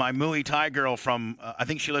Muay Thai girl from, I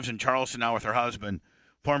think she lives in Charleston now with her husband,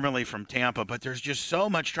 formerly from Tampa, but there's just so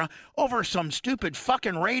much drama over some stupid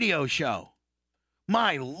fucking radio show.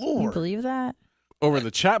 My Can you Lord. believe that? Over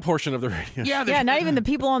the chat portion of the radio. Yeah, Yeah, not even the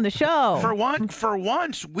people on the show. For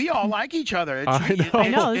once, we all like each other. It's, I know. I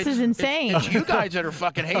know, this it's- is insane. It's you guys that are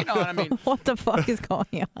fucking hating on. I mean, What the fuck is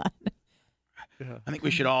going on? I think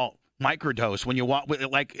we should all microdose when you walk.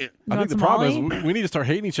 Like, I Want think the some problem Molly? is we need to start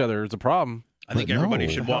hating each other. It's a problem. I think But everybody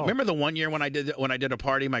no. should walk. Remember the one year when I did a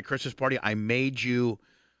party, my Christmas party, I made you.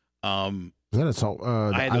 Is that a salt?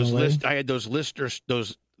 I had those listers,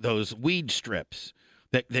 those weed strips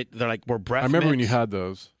that they're like were breath. I remember when you mints. had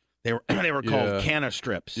those. They were called Yeah. canna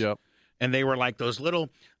strips. Yep. And they were like those little.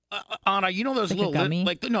 Anna, you know those Like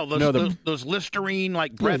a little gummy? those Listerine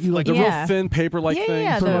like breath you like The the Yeah. real thin paper-like yeah, things.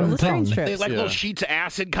 yeah, Put it on the the Listerine tongue. they strips. like little Yeah. sheets of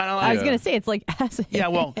acid kind of I like. was gonna say it's like acid. Yeah,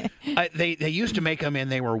 well, they used to make them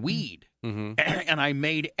and they were weed. Mm-hmm. And I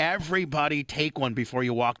made everybody take one before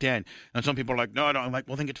you walked in. And some people are like, no, I don't. I'm like,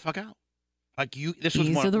 well, then get the fuck out. Like you, this was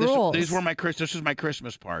These one. are the this, rules. These were this was my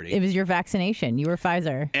Christmas party. It was your vaccination. You were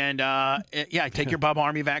Pfizer. And yeah, take your Bubba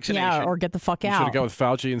Army vaccination. Yeah, or get the fuck You should out. have gone with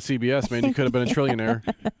Fauci and CBS, man. You could have been a trillionaire.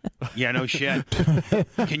 Yeah, no shit.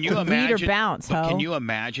 Can you Read or imagine? bounce, but ho. can you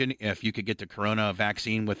imagine if you could get the corona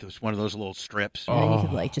vaccine with one of those little strips? And then you Oh.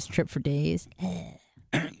 could like just trip for days.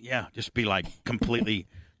 Yeah, just be like completely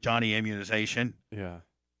Johnny immunization. Yeah.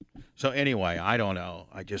 So anyway, I don't know.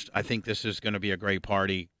 I think this is going to be a great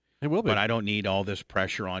party. It will be. But I don't need all this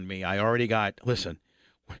pressure on me. I already got. Listen,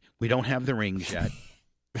 we don't have the rings yet.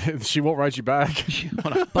 She won't write you back.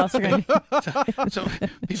 Hold on. Bus are gonna- So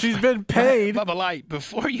She's been paid. Bubba Light,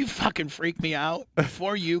 before you fucking freak me out,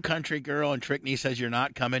 before you, country girl, and Trickney says you're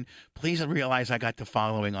not coming, please realize I got the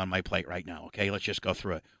following on my plate right now. Okay, let's just go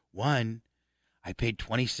through it. One, I paid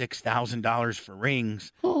 $26,000 for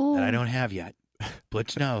rings that I don't have yet.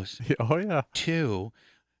 Blitz knows. Oh, yeah. Two,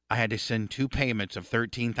 I had to send 2 payments of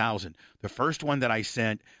 $13,000. The first one that I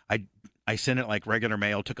sent, I sent it like regular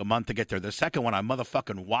mail. Took a month to get there. The second one, I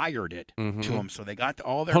motherfucking wired it to them, so they got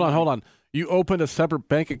all their. Hold on. You opened a separate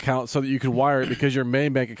bank account so that you could wire it because your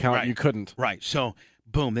main bank account Right. you couldn't. Right. So,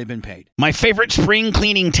 Boom, they've been paid. My favorite spring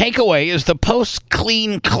cleaning takeaway is the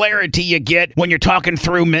post-clean clarity you get when you're talking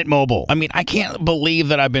through Mint Mobile. I mean, I can't believe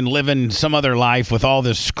that I've been living some other life with all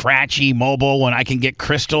this scratchy mobile when I can get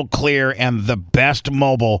crystal clear and the best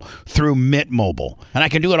mobile through Mint Mobile. And I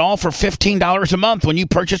can do it all for $15 a month when you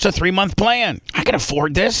purchase a 3-month plan. I can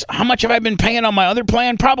afford this. How much have I been paying on my other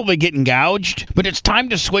plan? Probably getting gouged. But it's time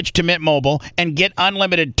to switch to Mint Mobile and get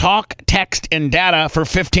unlimited talk, text, and data for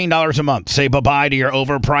 $15 a month. Say bye-bye to your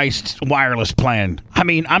overpriced wireless plan. I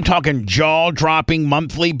mean, I'm talking jaw-dropping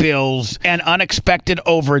monthly bills and unexpected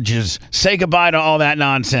overages. Say goodbye to all that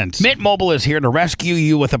nonsense. Mint Mobile is here to rescue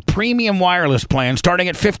you with a premium wireless plan starting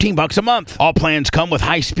at $15 a month. All plans come with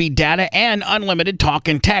high-speed data and unlimited talk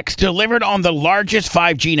and text delivered on the largest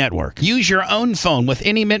 5G network. Use your own phone with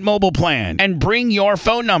any Mint Mobile plan and bring your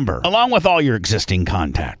phone number along with all your existing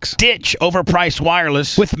contacts. Ditch overpriced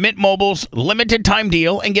wireless with Mint Mobile's limited time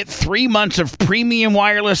deal and get 3 months of premium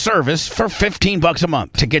wireless service for $15 a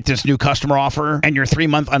month. To get this new customer offer and your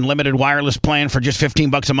 3-month unlimited wireless plan for just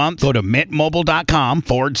 $15 a month, go to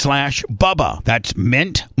mintmobile.com/Bubba. That's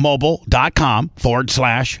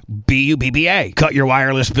mintmobile.com/BUBBA. Cut your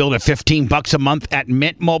wireless bill to $15 a month at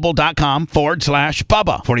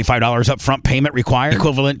mintmobile.com/Bubba. $45 upfront payment required,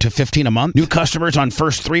 equivalent to $15 a month. New customers on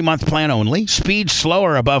first 3-month plan only. Speed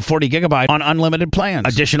slower above 40 gigabyte on unlimited plans.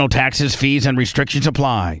 Additional taxes, fees, and restrictions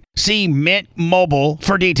apply. See Mint Mobile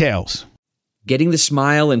for details. Getting the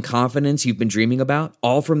smile and confidence you've been dreaming about,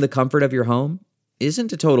 all from the comfort of your home,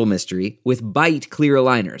 isn't a total mystery with Bite Clear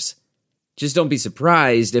Aligners. Just don't be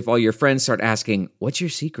surprised if all your friends start asking, "What's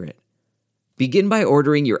your secret?" Begin by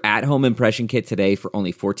ordering your at-home impression kit today for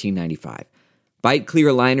only $14.95. Bite Clear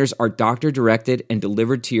Aligners are doctor-directed and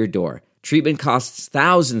delivered to your door. Treatment costs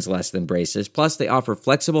thousands less than braces, plus they offer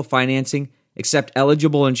flexible financing, accept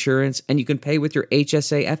eligible insurance, and you can pay with your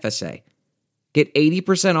HSA FSA. Get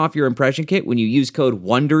 80% off your impression kit when you use code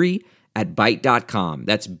WONDERY at Byte.com.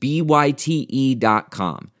 That's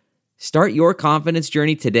BYTE.com. Start your confidence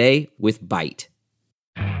journey today with Byte.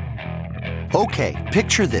 Okay,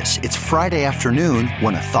 picture this. It's Friday afternoon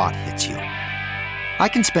when a thought hits you. I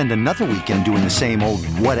can spend another weekend doing the same old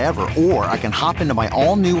whatever, or I can hop into my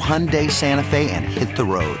all-new Hyundai Santa Fe and hit the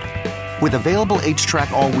road. With available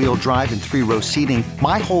H-Track all-wheel drive and 3-row seating,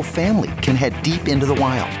 my whole family can head deep into the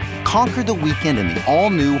wild. Conquer the weekend in the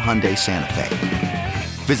all-new Hyundai Santa Fe.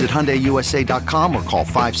 Visit HyundaiUSA.com or call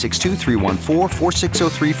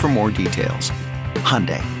 562-314-4603 for more details.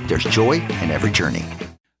 Hyundai, there's joy in every journey.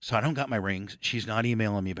 So I don't got my rings. She's not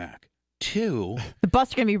emailing me back. 2, The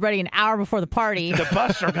bus are going to be ready an hour before the party. the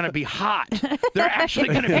buses are going to be hot. They're actually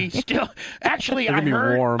going to be still. Actually, I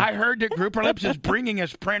heard that Grouper Lips is bringing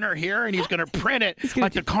his printer here, and he's going to print it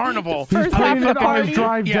like the carnival. He's printing it on his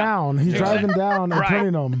drive Yeah. down. He's driving down and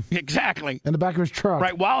printing them. Exactly. In the back of his truck.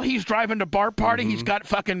 Right. While he's driving to bar party, he's got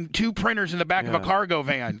fucking 2 printers in the back of a cargo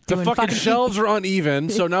van. The fucking shelves are uneven,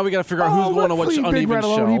 so now we got to figure out who's going on which uneven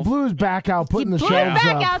shelf. He blew his back out putting the shelves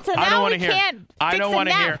up. So I don't now want we to hear. can't I don't want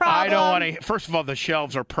to hear. I don't want to. First of all, the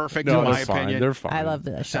shelves are perfect in my opinion. They're fine. I love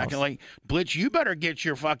the shelves. Secondly, Blitz, you better get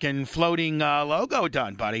your fucking floating logo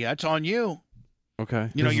done, buddy. That's on you. Okay.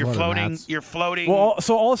 You know, This is you're what it floating. matters. You're floating. Well,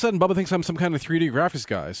 so all of a sudden, Bubba thinks I'm some kind of 3D graphics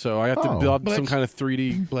guy, so I have to build some kind of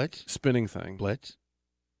 3D Blitz. spinning thing. Blitz.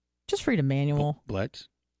 Just read a manual. Blitz.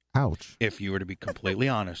 Ouch. If you were to be completely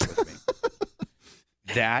honest with me,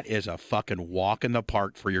 that is a fucking walk in the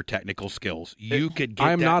park for your technical skills. You could get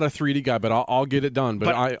I'm not a 3D guy, but I'll get it done.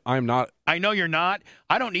 But I'm not. I know you're not.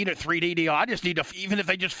 I don't need a 3D deal. I just need to, even if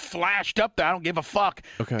they just flashed up there, I don't give a fuck.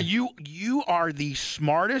 Okay. You are the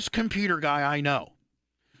smartest computer guy I know.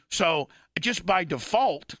 So just by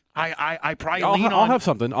default, I probably lean on. I'll have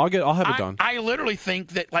something. I'll have it done. I literally think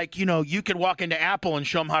that, like, you know, you could walk into Apple and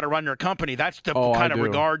show them how to run their company. That's the kind of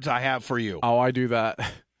regards I have for you. Oh, I do that.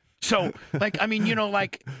 So, like, I mean, you know,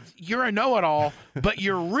 like, you're a know-it-all, but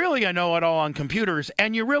you're really a know-it-all on computers,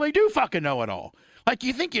 and you really do fucking know it all. Like,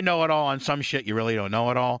 you think you know it all on some shit, you really don't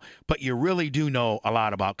know it all, but you really do know a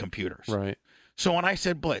lot about computers. Right. So when I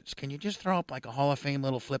said, Blitz, can you just throw up like a Hall of Fame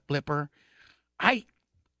little flipper?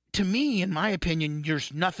 To me, in my opinion,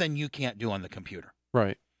 there's nothing you can't do on the computer.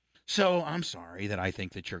 Right. So I'm sorry that I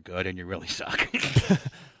think that you're good and you really suck.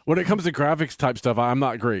 When it comes to graphics type stuff, I'm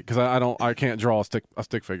not great because I can't draw a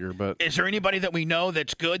stick figure. But is there anybody that we know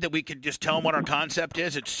that's good that we could just tell them what our concept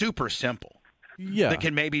is? It's super simple. Yeah. That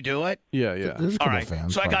can maybe do it? Yeah. There's a couple All right.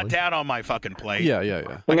 fans, so probably. I got that on my fucking plate.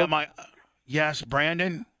 Yeah. I got my yes,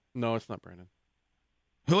 Brandon. No, it's not Brandon.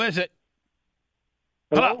 Who is it?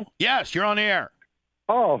 Hello? Yes, you're on the air.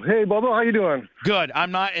 Oh, hey, Bubba, how you doing? Good.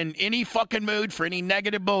 I'm not in any fucking mood for any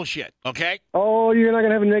negative bullshit, okay? Oh, you're not going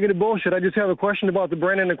to have a negative bullshit. I just have a question about the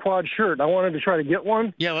Brandon the Quad shirt. I wanted to try to get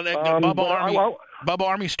one. Yeah, well,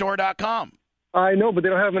 BubbaArmyStore.com. I know, but they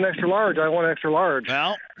don't have an extra large. I want an extra large.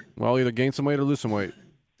 Well, either gain some weight or lose some weight.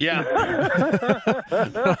 Yeah.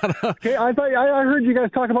 Okay, I heard you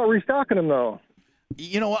guys talk about restocking them, though.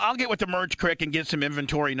 You know what? I'll get with the merch crick and get some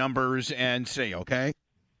inventory numbers and see, okay?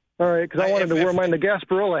 All right, because I wanted to wear mine to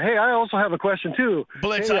Gasparilla. Hey, I also have a question, too.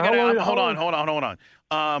 Blitz, hey, hold on.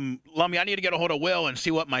 Lummy, I need to get a hold of Will and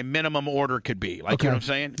see what my minimum order could be. Like, okay. You know what I'm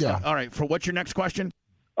saying? Yeah. All right, for what's your next question?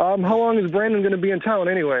 How long is Brandon going to be in town,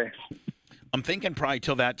 anyway? I'm thinking probably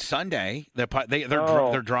till that Sunday. They're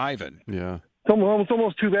driving. Yeah. It's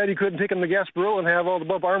almost too bad you couldn't take him to Gasparilla and have all the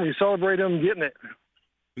Bubba Army celebrate him getting it.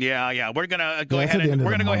 Yeah. We're gonna go ahead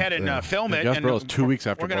and film it. Gasparilla's 2 weeks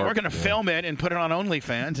after. We're gonna film it and put it on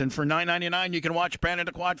OnlyFans, and for $9.99 you can watch Brandon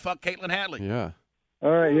the Quad fuck Caitlin Hadley. Yeah.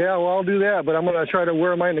 All right, yeah, well, I'll do that, but I'm going to try to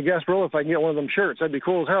wear mine to Gasparilla if I can get one of them shirts. That'd be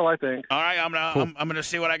cool as hell, I think. All right, I'm gonna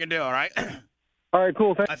see what I can do. All right. All right,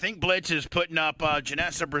 cool. I think Blitz is putting up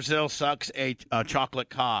Janessa Brazil sucks a chocolate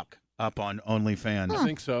cock up on OnlyFans. I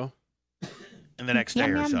think so. In the next day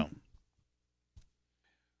or so.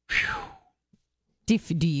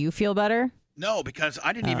 Do you feel better? No, because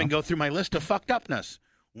I didn't even go through my list of fucked upness.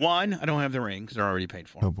 1, I don't have the rings; they're already paid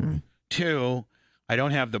for. Oh, boy. 2, I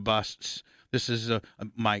don't have the busts. This is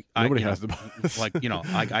Nobody has the busts.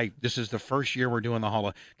 This is the first year we're doing the Hall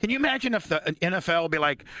of. Can you imagine if the NFL would be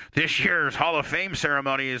like, this year's Hall of Fame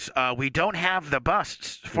ceremony is we don't have the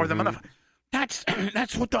busts for the motherfucker.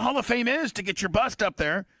 That's what the Hall of Fame is, to get your bust up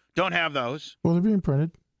there. Don't have those. Well, they're being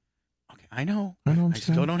printed. Okay, I know. I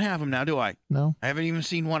still don't have them now, do I? No. I haven't even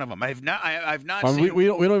seen one of them. I've not seen. seen. We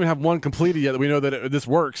don't even have one completed yet that we know that this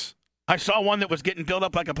works. I saw one that was getting built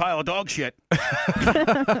up like a pile of dog shit. You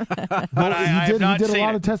did a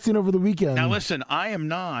lot of testing over the weekend. Now listen, I am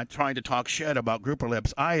not trying to talk shit about grouper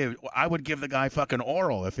lips. I would give the guy fucking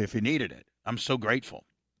oral if he needed it. I'm so grateful.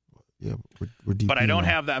 Yeah, we're deep. But I don't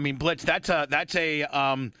have that. I mean, Blitz, that's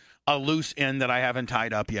a loose end that I haven't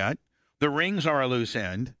tied up yet. The rings are a loose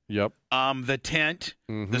end. Yep. The tent,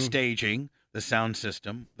 the staging, the sound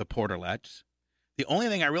system, the portalets. The only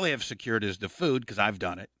thing I really have secured is the food, because I've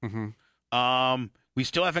done it. We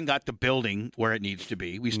still haven't got the building where it needs to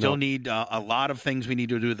be. We still need a lot of things we need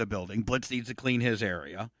to do with the building. Blitz needs to clean his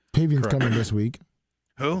area. Paving's coming this week.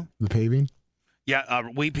 Who? The paving. Yeah,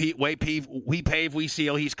 we pave, we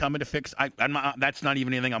seal. He's coming to fix. That's not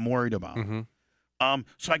even anything I'm worried about.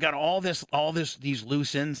 So I got all these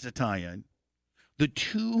loose ends to tie in. The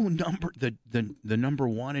number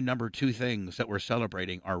 1 and number 2 things that we're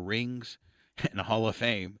celebrating are rings and a Hall of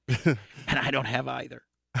Fame, and I don't have either.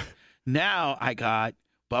 Now I got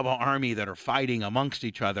Bubba Army that are fighting amongst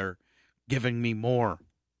each other, giving me more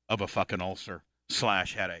of a fucking ulcer /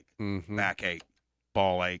 headache, backache,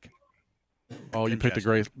 ball ache. Oh, you picked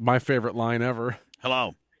my favorite line ever.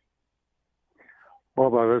 Hello.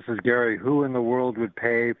 Bubba, this is Gary. Who in the world would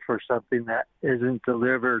pay for something that isn't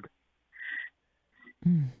delivered?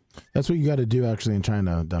 That's what you got to do, actually, in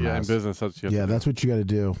China, dumbass. Yeah, in business, that's what you got to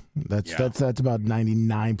do. That's about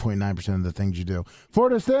 99.9% of the things you do.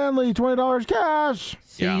 Florida Stanley, $20 cash.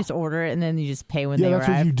 So you just order it and then you just pay when they arrive.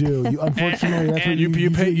 Yeah, that's what you do. Unfortunately, that's what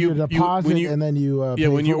you pay. You deposit and then you. Yeah,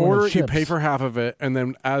 when you order it, you ships. pay for half of it, and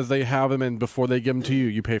then as they have them and before they give them to you,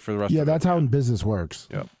 you pay for the rest. Yeah, of it. that's how business works.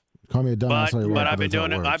 Yep. Call me a dumbass. But I've been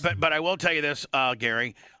doing it. But I will tell you this,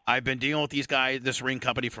 Gary. I've been dealing with these guys, this ring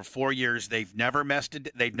company, for 4 years. They've never missed a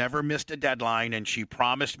deadline, and she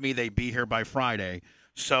promised me they'd be here by Friday.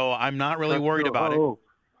 So I'm not really worried about it.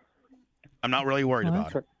 I'm not really worried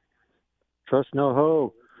about it. Trust no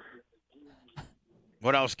hoe.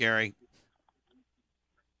 What else, Gary?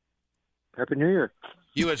 Happy New Year.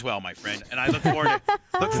 You as well, my friend. And I look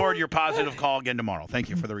forward to your positive call again tomorrow. Thank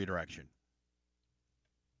you for the redirection.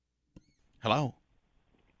 Hello.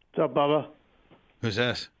 What's up, Bubba? Who's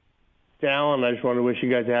this? It's Alan. I just want to wish you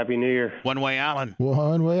guys a happy New Year. One Way Alan.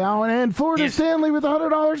 And Florida Stanley with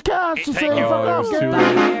 $100 cash to say Thank you. fuck off,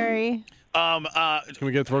 Gary. Can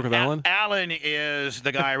we get to work with Alan? Alan is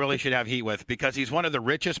the guy I really should have heat with, because he's one of the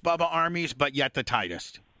richest Bubba Armies, but yet the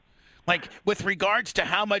tightest. Like, with regards to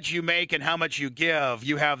how much you make and how much you give,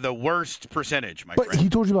 you have the worst percentage, my friend. But he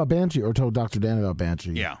told you about Banshee, or told Dr. Dan about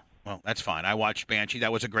Banshee. Yeah. Well, that's fine. I watched Banshee.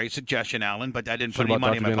 That was a great suggestion, Alan, but I didn't What put any about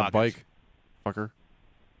money Dr. in my Dan a pocket. bike, fucker?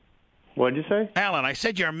 What'd you say? Alan, I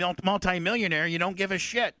said you're a multi-millionaire. You don't give a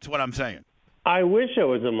shit. That's what I'm saying. I wish I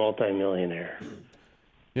was a multimillionaire.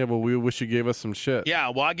 Yeah, well, we wish you gave us some shit. Yeah,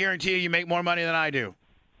 well, I guarantee you make more money than I do.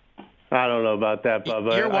 I don't know about that,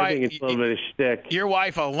 Bubba. I think it's a little bit of shtick. Your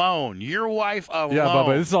wife alone. Yeah,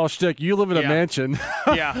 Bubba, this is all shtick. You live in a mansion.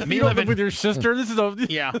 Yeah, me live with your sister. This is a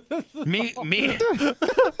me.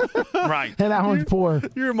 Right. And Alan's poor.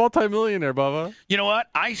 You're a multimillionaire, Bubba. You know what?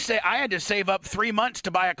 I had to save up 3 months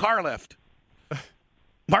to buy a car lift.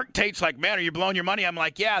 Mark Tate's like, man, are you blowing your money? I'm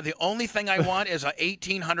like, yeah, the only thing I want is a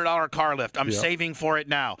 $1,800 car lift. I'm saving for it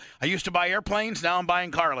now. I used to buy airplanes. Now I'm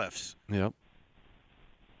buying car lifts. Yep.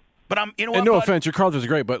 But you know what? And no offense, your car lift is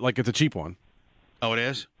great, but like it's a cheap one. Oh, it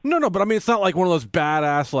is? No, but I mean, it's not like one of those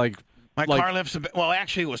badass My car lift's well,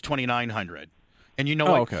 actually, it was $2,900. And you know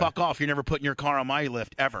what? Okay. Fuck off. You're never putting your car on my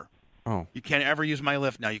lift ever. Oh. You can't ever use my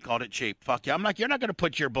lift now. You called it cheap. Fuck you. I'm like, you're not going to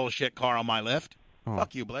put your bullshit car on my lift. Oh.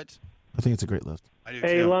 Fuck you, Blitz. I think it's a great lift. I do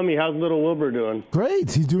Hey, too. Lummy, how's little Wilbur doing?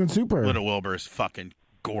 Great. He's doing super. Little Wilbur is fucking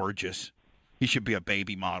gorgeous. He should be a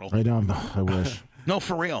baby model. I know. I wish. No,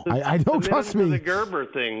 for real. I don't trust me. The Gerber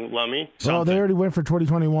thing, Lummy. Well, they already went for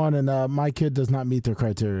 2021, and my kid does not meet their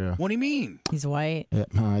criteria. What do you mean? He's white. Yeah,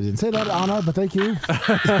 I didn't say that, Anna, but thank you.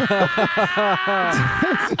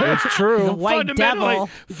 It's true. He's a white devil.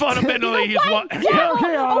 Fundamentally, he's white devil.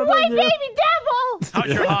 A white baby devil.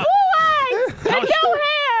 How's your hot? Blue eyes and no hair.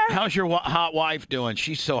 How's your hot wife doing?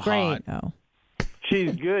 She's so hot. Oh.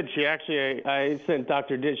 She's good. She actually, I sent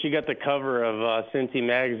Dr. Ditt. She got the cover of Cincy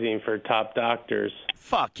magazine for Top Doctors.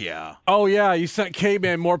 Fuck yeah. Oh, yeah. You sent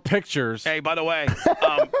K-Man more pictures. Hey, by the way,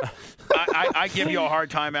 I give you a hard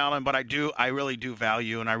time, Alan, but I really do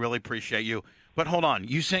value and I really appreciate you. But hold on.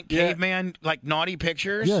 You sent Caveman like naughty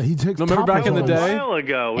pictures? Yeah, he took Remember back in the day? A while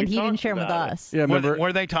ago. And he didn't share them with us. Yeah, remember?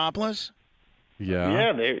 Were they topless?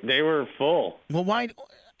 Yeah. Yeah, they were full. Well, why?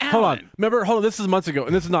 Alan. Hold on. Remember, this is months ago,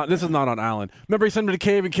 and this is not on Alan. Remember, he sent him to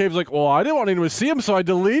Cave, and Cave's like, well, I didn't want anyone to see him, so I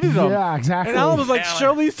deleted him. Yeah, exactly. And Alan was like, Alan.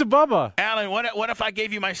 show these to Bubba. Alan, what if I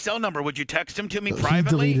gave you my cell number? Would you text him to me He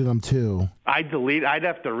privately? deleted them, too. I'd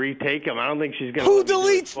have to retake them. I don't think she's going to. Who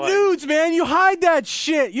deletes nudes, man? You hide that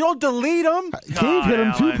shit. You don't delete them. Cave hit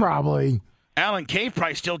him, too, Alan. probably. Alan, Cave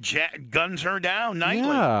probably still guns her down nightly.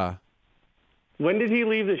 Yeah. When did he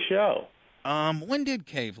leave the show? When did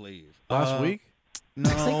Cave leave? Last week?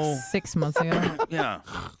 No. 6 months ago. Yeah.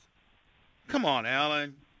 Come on,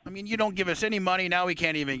 Alan. I mean, you don't give us any money. Now we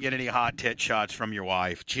can't even get any hot tit shots from your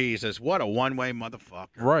wife. Jesus, what a one-way motherfucker.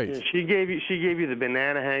 Right. Yeah, she gave you the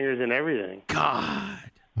banana hangers and everything. God.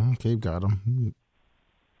 Oh, Cave got him.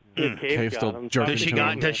 Yeah, Cave got still them.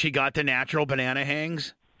 jerking Does she got the natural banana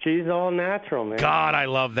hangs? She's all natural, man. God, I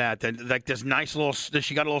love that. Like this nice little. Does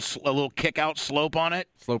she got a little kick out slope on it?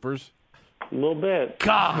 Slopers? A little bit.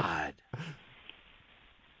 God.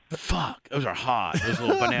 Fuck, those are hot. Those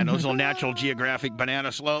little Natural Geographic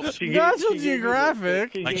banana slopes. Natural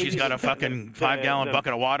Geographic? Like she's got a fucking 5-gallon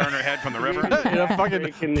bucket of water in her head from the river. Yeah,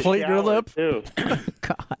 fucking plate in her lip. Too.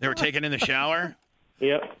 They were taken in the shower?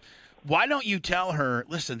 Yep. Why don't you tell her,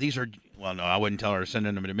 listen, these are, well, no, I wouldn't tell her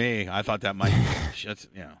sending them to me. I thought that might,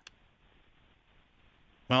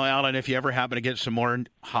 Well, Alan, if you ever happen to get some more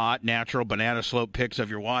hot, natural banana slope pics of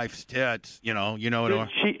your wife's tits, you know.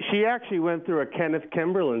 She actually went through a Kenneth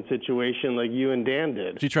Kimberlin situation like you and Dan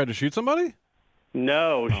did. She tried to shoot somebody?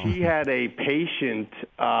 No, she had a patient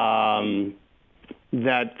that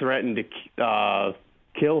threatened to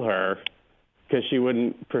kill her because she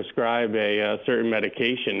wouldn't prescribe a certain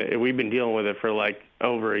medication. We've been dealing with it for like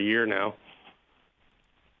over a year now.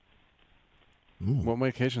 What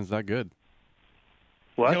medication is that good?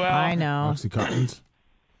 What? Well, I know. Oxycontins.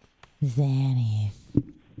 Xannies.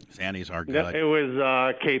 Xannies are No, good. it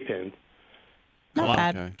was K-Pin. Not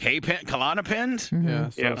bad. Okay. K-pin, Klonopins? Yeah,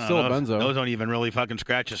 so Yeah. it's still a those, benzo. those don't even really fucking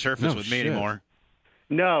scratch the surface No with me shit. anymore.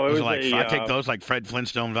 No, it Those was are like, a, I take those like Fred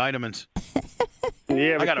Flintstone vitamins.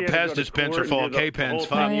 Yeah, I got but a she had to Pez go to dispenser court full and of do the K-Pens. whole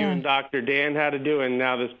Fuck. thing you Yeah. and Dr. Dan had to do, and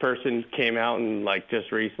now this person came out and like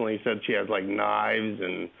just recently said she has like knives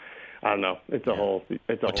and I don't know. It's a whole.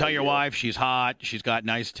 Well, tell your deal. wife she's hot, she's got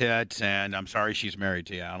nice tits, and I'm sorry she's married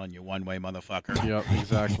to you, Alan, you one-way motherfucker. Yep,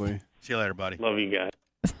 exactly. See you later, buddy. Love you guys.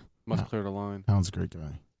 Must clear the line. Alan's a great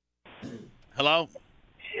guy. Hello?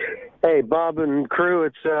 Hey, Bob and crew,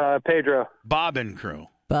 it's Pedro. Bob and crew.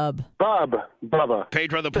 Bubba.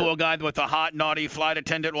 Pedro, the pool guy with the hot, naughty flight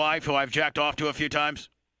attendant wife who I've jacked off to a few times?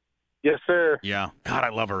 Yes, sir. Yeah. God, I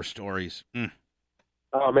love her stories.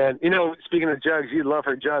 Oh, man. You know, speaking of jugs, you'd love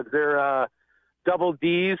her jugs. They're double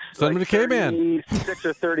Ds. Send them to K-Man. 36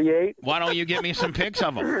 or 38. Why don't you get me some pics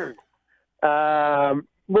of them?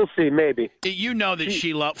 We'll see, maybe. You know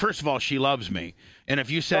that first of all, she loves me. And if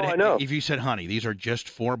you said, I know. if you said, honey, these are just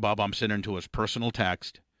for Bubba, I'm sending to his personal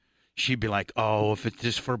text, she'd be like, oh, if it's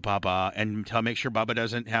just for Bubba, and make sure Bubba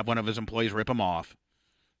doesn't have one of his employees rip him off,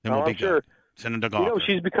 then we'll be I'm sure. good. Send them to Gawker.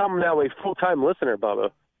 She's become now a full-time listener,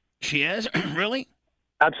 Bubba. She is? Really?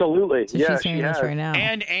 Absolutely. So yeah, she's saying she this has. right now.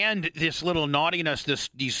 And this little naughtiness,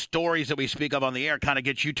 these stories that we speak of on the air kind of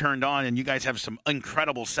get you turned on, and you guys have some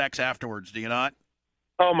incredible sex afterwards, do you not?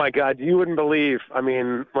 Oh, my God. You wouldn't believe. I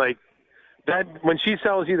mean, like, that when she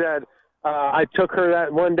tells you that I took her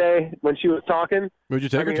that one day when she was talking. Where'd you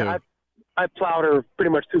take her to? I plowed her pretty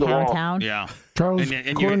much through the wall. Downtown? Yeah. Charles,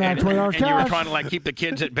 And you were trying to like keep the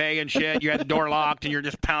kids at bay and shit. You had the door locked and you're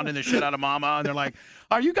just pounding the shit out of Mama. And they're like,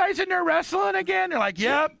 "Are you guys in there wrestling again?" They're like,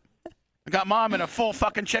 "Yep." I got Mom in a full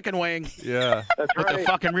fucking chicken wing. Yeah. That's with right. the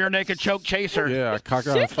fucking rear naked choke chaser. Yeah, cock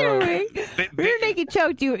her on the Chicken throat. wing. Rear naked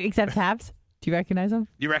choke. Do you accept taps? Do you recognize them?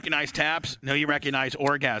 You recognize taps? No, you recognize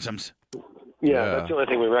orgasms. Yeah, that's the only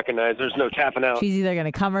thing we recognize. There's no tapping out. She's either going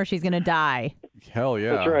to come or she's going to die. Hell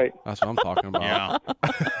yeah. That's right. That's what I'm talking about.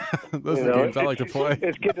 Yeah. Those are the games I like to play.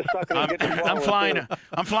 It's get to sucking and get to swallowing, too.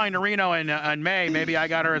 I'm flying to Reno in May. Maybe I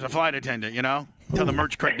got her as a flight attendant, Tell the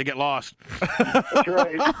merch crate to get lost. That's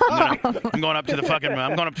right. I'm going up to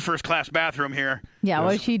I'm going up to first class bathroom here. Yeah,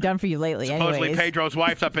 what has she done for you lately Supposedly anyways? Pedro's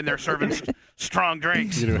wife's up in there serving strong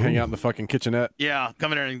drinks. You hang out in the fucking kitchenette. Yeah,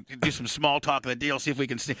 come in there and do some small talk of the deal, see if we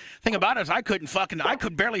can see. Thing about it is I could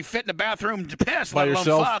barely fit in the bathroom to piss, By let alone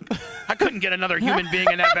yourself? fuck. I couldn't get another human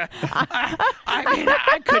being in that bathroom. I mean,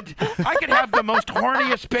 I could have the most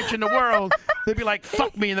horniest bitch in the world. They'd be like,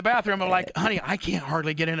 fuck me in the bathroom. I'm like, honey, I can't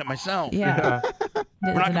hardly get in it myself. Yeah.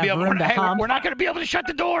 We're not gonna be able. We're not going to be able to shut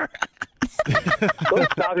the door. Those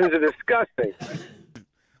stockings are disgusting.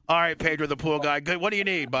 All right, Pedro, the pool guy. Good. What do you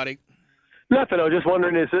need, buddy? Nothing. I was just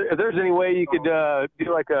wondering if there's any way you could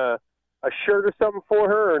do like a shirt or something for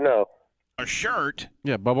her, or no? A shirt?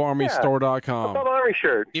 Yeah, BubbaArmyStore.com. A Bubba Army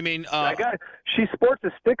shirt. You mean? She sports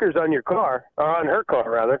the stickers on your car, or on her car,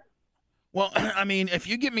 rather. Well, I mean, if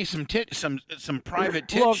you give me some private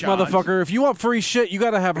tit Look, shots. motherfucker, if you want free shit, you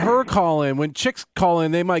got to have her call in. When chicks call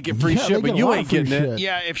in, they might get free shit, but you ain't getting it.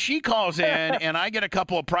 Yeah, if she calls in and I get a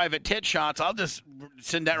couple of private tit shots, I'll just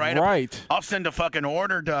send that right up. Right. I'll send a fucking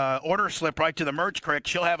order slip right to the merch crick.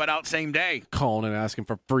 She'll have it out same day. Calling and asking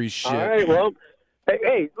for free shit. All right. Well,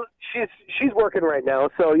 hey, she's working right now,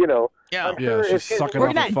 so Yeah. I'm sure she's if she's sucking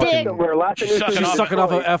working off a fucking. she's sucking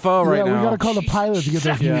off of FO right now. we got to call the pilot to get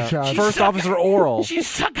those Yeah. shots. First officer oral. She's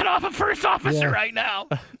sucking off a first officer right now.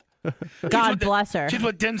 God bless her. She's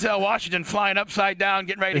with Denzel Washington flying upside down,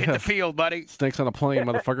 getting ready to hit the field, buddy. Snakes on a plane,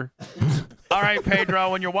 motherfucker. All right,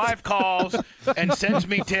 Pedro, when your wife calls and sends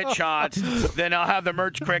me tit shots, then I'll have the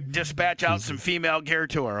merch crick dispatch out some female gear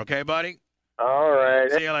to her, okay, buddy? All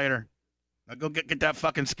right. See you later. Now go get that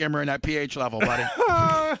fucking skimmer and that pH level, buddy.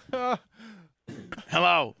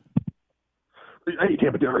 Hello. Hey,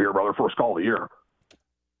 Tampa Dinner here, brother. First call of the year.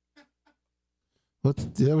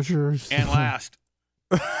 That was yours. And last.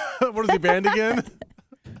 What is he banned again?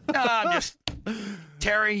 No, I'm just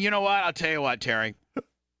Terry. You know what? I'll tell you what, Terry.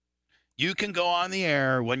 You can go on the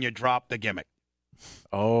air when you drop the gimmick.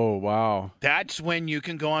 Oh wow. That's when you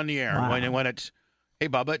can go on the air. Wow. When it's, hey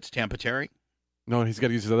Bubba, it's Tampa Terry. No, he's got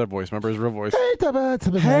to use his other voice. Remember his real voice? Hey, Tampa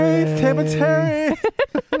Terry.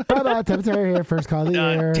 Tampa Terry here, first call of the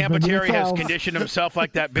year. Tampa Remember Terry has yourself. conditioned himself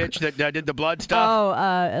like that bitch that did the blood stuff. Oh,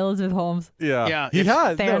 Elizabeth Holmes. Yeah. Yeah, He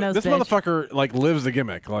has. No, Theranos this bitch. motherfucker like lives the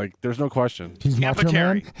gimmick. Like there's no question. He's Tampa Macho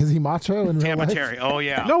Terry. Man? Is he Macho in real Tampa life? Terry. Oh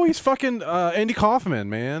yeah. No, he's fucking Andy Kaufman,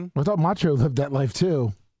 man. I thought Macho lived that life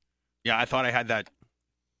too. Yeah, I thought I had that.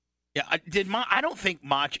 Yeah, I don't think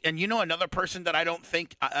Mach. And you know another person that I don't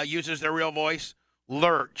think uses their real voice?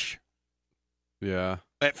 Lurch. Yeah.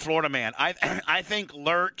 At Florida Man. I think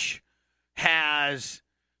Lurch has.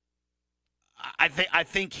 I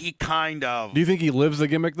think he kind of. Do you think he lives the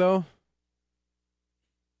gimmick though?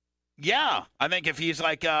 Yeah, I think if he's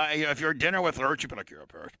like, if you're at dinner with Lurch, you'd be like, you're a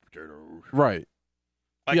potato. Right.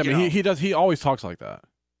 Like, yeah, I mean, he does. He always talks like that.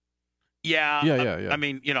 Yeah. Yeah. I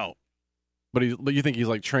mean, But you think he's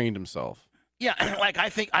like trained himself? Yeah, like I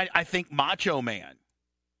think Macho Man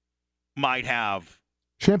might have.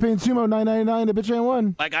 Champagne Sumo $9.99 to bitch and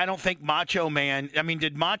one. Like I don't think Macho Man. I mean,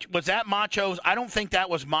 was that Macho's? I don't think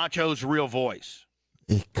that was Macho's real voice.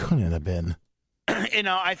 It couldn't have been.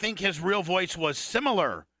 I think his real voice was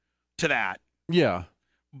similar to that. Yeah.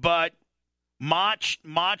 But Mach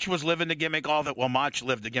was living the gimmick all that. Well, Mach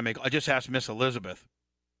lived the gimmick. I just asked Miss Elizabeth.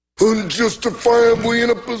 Unjustifiably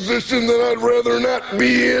in a position that I'd rather not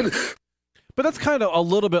be in. But that's kind of a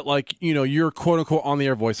little bit like, your quote unquote on the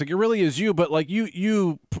air voice. Like it really is you, but like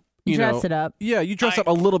you dress it up. Yeah, you dress up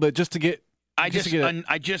a little bit just to get. I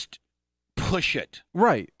just push it.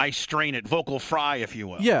 Right. I strain it, vocal fry, if you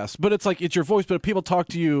will. Yes, but it's like it's your voice. But if people talk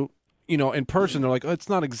to you, in person, they're like, oh, it's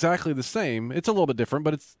not exactly the same. It's a little bit different,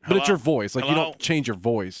 but it's your voice. Like, you don't change your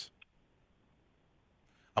voice.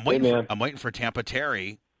 I'm waiting for Tampa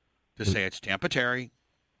Terry to say it's Tampa Terry.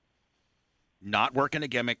 Not working a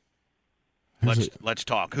gimmick. Let's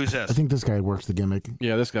talk. Who's this? I think this guy works the gimmick.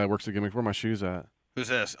 Yeah, this guy works the gimmick. Where are my shoes at? Who's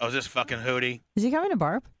this? Oh, is this fucking Hootie? Is he coming to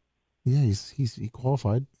Barb? Yeah, he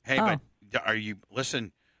qualified. Hey, but are you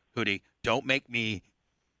listen, Hootie? Don't make me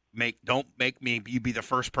you be the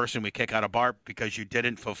first person we kick out of Barb because you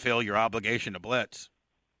didn't fulfill your obligation to Blitz.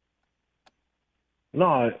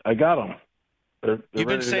 No, I got them. You've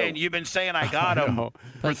been saying I got them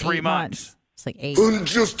for 3 months. It's like 8.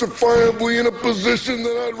 Unjustifiably in a position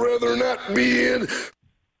that I'd rather not be in.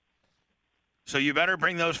 So you better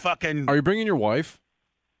bring those fucking... Are you bringing your wife?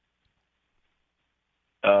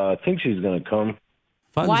 I think she's going to come.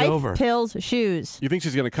 Fun's Wife, over. pills, shoes. You think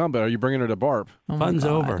she's going to come, but are you bringing her to Barb? Oh Fun's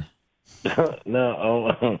over.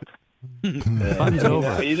 No. Fun's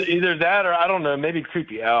over. Either that or, I don't know, maybe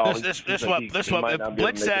Creepy Al. This what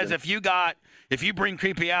Blitz says, if you bring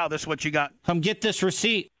Creepy Al, this is what you got. Come get this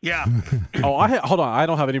receipt. Yeah. Hold on. I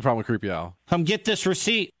don't have any problem with Creepy Al. Come get this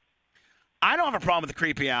receipt. I don't have a problem with the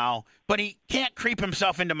Creepy Al, but he can't creep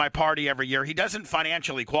himself into my party every year. He doesn't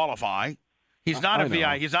financially qualify. He's not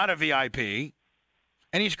He's not a VIP,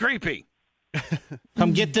 and he's creepy.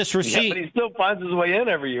 Come get this receipt. Yeah, but he still finds his way in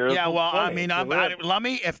every year. Yeah, well, I mean,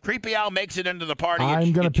 Lummy, if Creepy Al makes it into the party,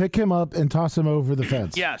 I'm going to pick him up and toss him over the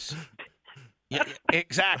fence. Yes. Yeah,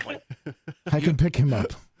 exactly. I can pick him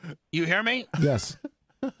up. You hear me? Yes.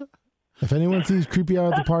 If anyone sees Creepy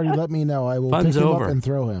Al at the party, let me know. I will Fun's pick him over. up and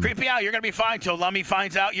throw him. Creepy Al, you're going to be fine till Lummy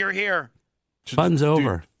finds out you're here. Fun's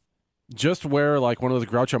over. Just wear like one of those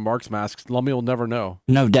Groucho Marx masks. Lummy will never know.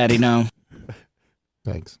 No, Daddy, no.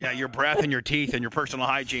 Thanks. Yeah, your breath and your teeth and your personal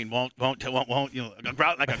hygiene won't like a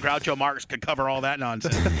Groucho Marx could cover all that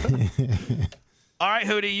nonsense. All right,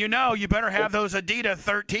 Hootie, you better have those Adidas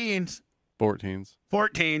 13s.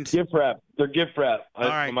 14s. Gift wrap. They're gift wrap. All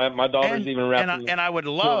right. My daughter's even wrapping. And I would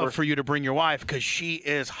love for you to bring your wife because she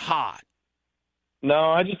is hot.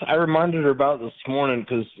 No, I reminded her about this morning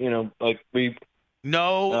because we.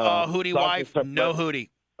 No Hootie wife. No Hootie.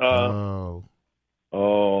 No,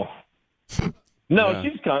 Yeah.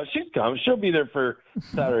 she's come. She'll be there for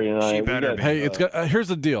Saturday night. She better be. Hey, here's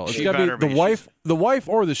the deal. It's She got to better be be. the wife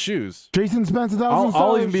or the shoes. Jason spends $1,000.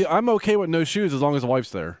 I'll even be. I'm okay with no shoes as long as the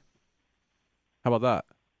wife's there. How about that?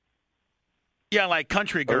 Yeah, like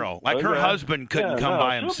country girl. Like her husband couldn't come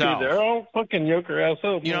by himself. She'll be there. I'll fucking yoke her ass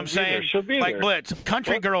up. You know what I'm saying? She'll be like there. Blitz,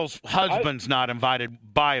 country girl's husband's not invited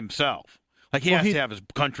by himself. Like he has to have his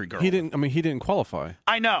country girl. He didn't qualify.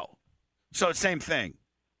 I know. So it's same thing,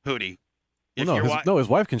 Hootie. Well, his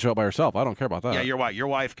wife can show up by herself. I don't care about that. Yeah, your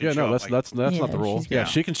wife can show up. That's not the rule. Yeah,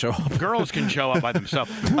 she can show up. Girls can show up by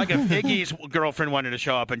themselves. Like if Iggy's girlfriend wanted to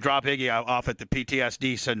show up and drop Iggy off at the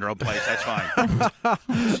PTSD syndrome place, that's fine.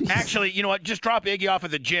 Actually, you know what? Just drop Iggy off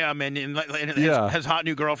at the gym, and his hot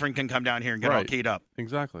new girlfriend can come down here and get all keyed up.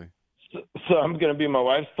 Exactly. So I'm going to be my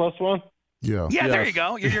wife's plus one? Yeah. Yeah, there you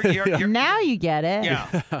go. You're Now you get it.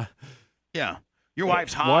 Yeah. Yeah. Your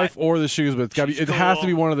wife's hot. Wife or the shoes, but it has to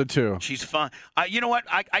be one of the two. She's fun. You know what?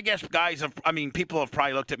 I guess people have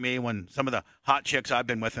probably looked at me when some of the hot chicks I've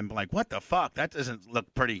been with and been like, what the fuck? That doesn't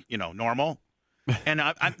look pretty, normal. And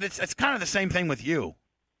it's kind of the same thing with you.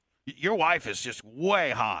 Your wife is just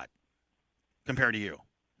way hot compared to you.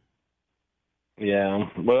 Yeah,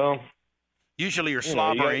 well. Usually you're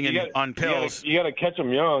slobbering on pills. You got to catch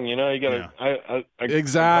them young, You got to.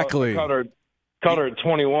 Exactly. I caught her at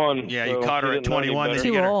 21. Yeah, you caught her at 21.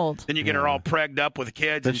 Too old. Then you get her all pregged up with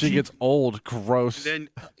kids. Then and she gets old. Gross. Then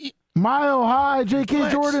Mile High,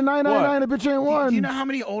 JK Jordan 999, a bitch ain't one. Do you know how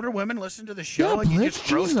many older women listen to the show and you Blitz, just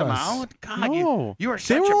grossed them Jesus. out? God, No. you are They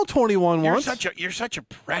such were a all 21 you're once. such a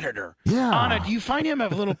predator. Yeah. Anna, do you find him a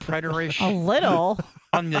little predatorish? A little.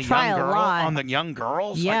 On the Try young a girl, lot. on the young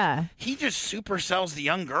girls. Yeah. Like, he just super sells the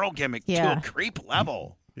young girl gimmick to Yeah. a creep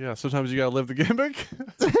level. Yeah, sometimes you got to live the gimmick.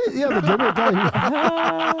 Yeah, the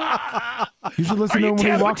gimmick. You should listen to him when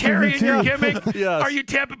he walks through Terry in your UT. gimmick? Yes. Are you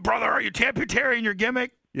Terry in your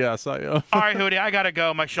gimmick? Yes, I am. All right, Hootie, I gotta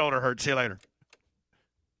go. My shoulder hurts. See you later.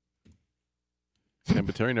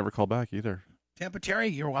 Tampa Terry never called back either. Tampa Terry,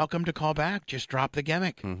 you're welcome to call back. Just drop the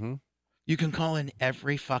gimmick. Mm-hmm. You can call in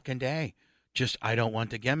every fucking day. Just, I don't want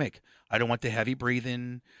the gimmick. I don't want the heavy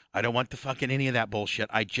breathing. I don't want the fucking any of that bullshit.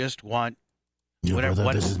 I just want whatever.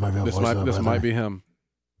 Brother, this is my real voice. This might be him.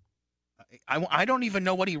 I don't even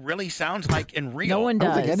know what he really sounds like in real. No one does.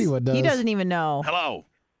 I don't think anyone does. He doesn't even know. Hello.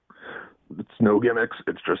 It's no gimmicks.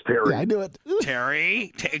 It's just Terry. Yeah, I knew it.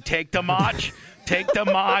 Terry, take the motch. Take the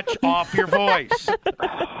motch off your voice.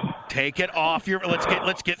 Take it off your.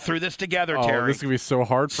 Let's get through this together, Terry. This is gonna be so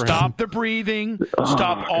hard for him. Stop the breathing.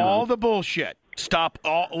 Stop all the bullshit. Stop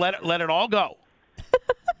all. Let it all go.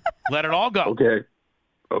 Let it all go.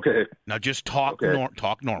 Okay. Now just talk.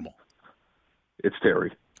 Talk normal. It's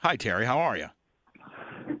Terry. Hi, Terry. How are you?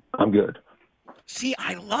 I'm good. See,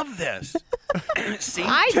 I love this. See,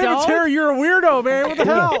 Terry, you're a weirdo, man. What the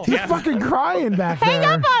hell? He's fucking crying back there. Hang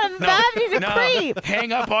up on him, Bubs. He's a creep.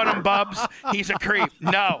 Hang up on him, Bubs. He's a creep.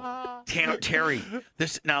 No, Terry.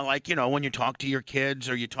 This now, like when you talk to your kids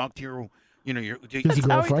or you talk to your, He has a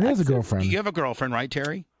girlfriend. He has a girlfriend. You have a girlfriend, right,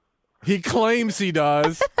 Terry? He claims he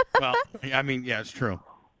does. Well, I mean, yeah, it's true.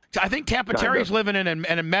 I think Tampa Terry's living in a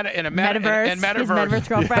metaverse. His metaverse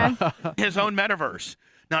girlfriend. His own metaverse.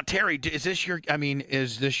 Now, Terry, is this your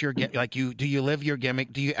like you? Do you live your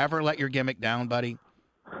gimmick? Do you ever let your gimmick down, buddy?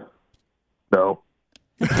 No.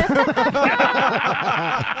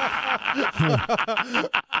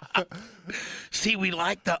 See, we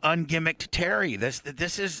like the ungimmicked Terry. This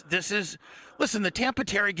is. Listen, the Tampa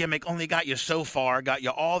Terry gimmick only got you so far, got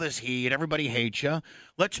you all this heat. Everybody hates you.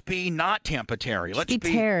 Let's be not Tampa Terry. Let's be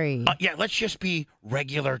Terry. Let's just be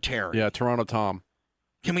regular Terry. Yeah, Toronto Tom.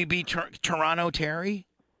 Can we be Toronto Terry?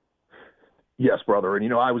 Yes, brother.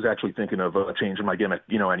 And I was actually thinking of changing my gimmick.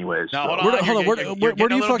 Anyways. No, hold on. Where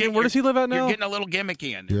do you fucking? Where does he live at now? You're getting a little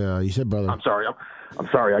gimmicky in. Yeah, you said brother. I'm sorry. I'm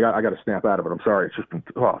sorry. I got to snap out of it. I'm sorry. It's just been.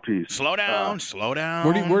 Oh, geez. Slow down. Slow down.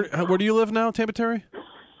 Where do you live now, Tampa Terry?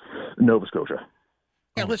 Nova Scotia.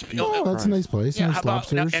 Yeah, let's. Oh, that's a nice place. Yeah, Nice how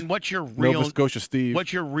about, lobsters. and what's your real Nova Scotia Steve?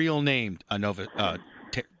 What's your real name?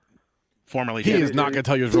 Formerly. He is not going to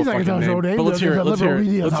tell you his He's real not fucking gonna tell name. his But let's hear it. Let's hear it.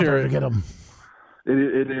 Let's hear To it. get him.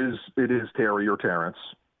 It is Terry or Terrence.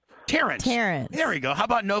 Terrence. There we go. How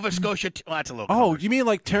about Nova Scotia? That's a little. Oh, you mean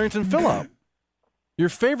like Terrence and Phillip? Your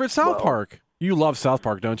favorite South Park. You love South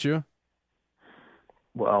Park, don't you?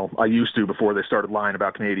 Well, I used to before they started lying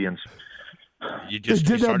about Canadians. You just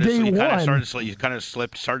They did that day one. Started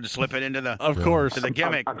to slip it into the course to the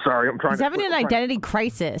gimmick. I'm sorry. I'm trying. He's having an identity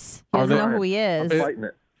crisis. He doesn't know who he is.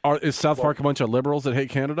 Is South Park a bunch of liberals that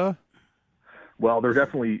hate Canada? Well, they're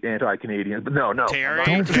definitely anti-Canadian, but no. Terry,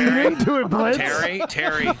 Don't feed into it, Blitz.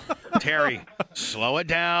 Terry, slow it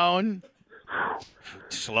down.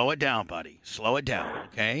 Slow it down, buddy. Slow it down,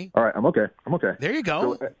 okay? All right, I'm okay. There you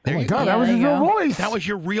go. Oh my God, that was his real voice. That was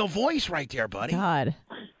your real voice right there, buddy. God.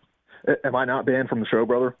 Am I not banned from the show,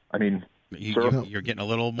 brother? I mean, you're getting a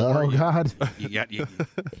little more. Oh God.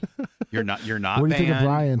 You're not What do you banned. think of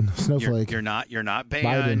Brian Snowflake? You're not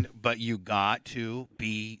banned, but you got to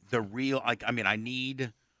be the real. We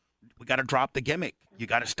got to drop the gimmick. You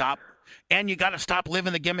got to stop, and you got to stop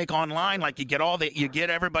living the gimmick online. Like you get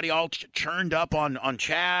everybody all churned up on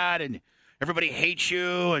chat, and everybody hates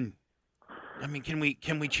you. And I mean, can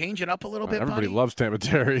we change it up a little bit? Everybody buddy? loves Tampa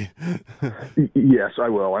Terry. Yes, I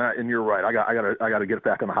will, and you're right. I got to get it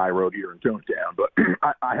back on the high road here and tone it down. But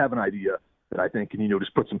I have an idea that I think can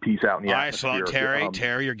just put some peace out in the atmosphere. All right, slow,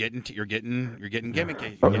 Terry, you're getting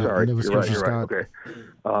gimmicky. I'm sorry. You're right. Okay.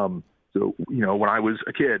 So when I was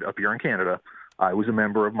a kid up here in Canada, I was a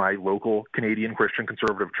member of my local Canadian Christian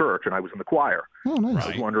Conservative church, and I was in the choir. Oh, nice. I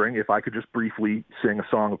was wondering if I could just briefly sing a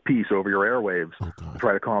song of peace over your airwaves to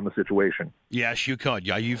try to calm the situation. Yes, you could.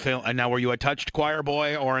 Yeah, you feel. And now, were you a touched choir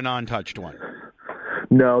boy or a non-touched one?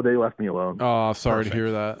 No, they left me alone. Oh, sorry to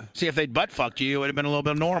hear that. See, if they'd butt fucked you, it would have been a little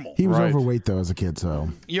bit normal. He was overweight though as a kid, so.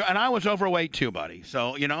 And I was overweight too, buddy.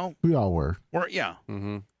 So we all were. Yeah.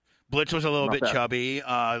 Mm-hmm. Blitz was a little bit chubby.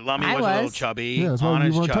 Lummy was a little chubby. Yeah,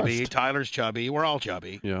 Anna's chubby. Touched. Tyler's chubby. We're all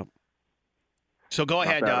chubby. Yeah. So go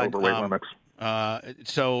ahead, overweight limits.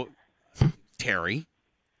 So Terry,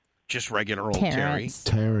 just regular old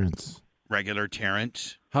Terrence. Regular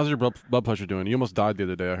Terrence. How's your blood pressure doing? You almost died the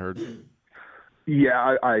other day, I heard.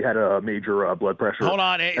 Yeah, I had a major blood pressure. Hold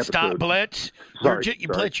on, episode. stop, Blitz. Sorry.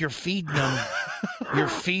 Blitz, you're feeding them. You're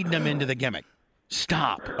feeding them into the gimmick.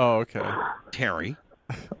 Stop. Oh, okay.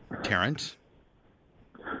 Terrence.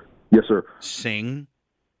 Yes, sir. Sing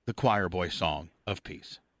the choir boy song of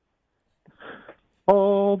peace.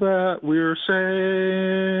 All that we're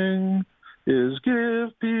saying is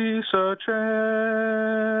give peace a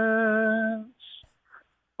chance.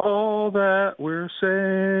 All that we're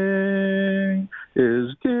saying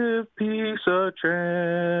is give peace a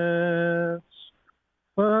chance.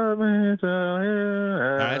 Let me tell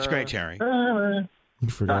you. That's great, Terry. You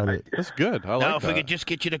forgot it. That's good. I like now, if that. we could just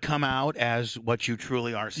get you to come out as what you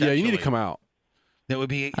truly are sexually. Yeah, you need to come out. That would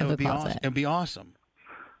be awesome. It would be awesome.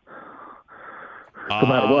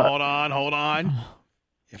 Come out of what? Hold on.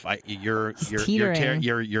 Your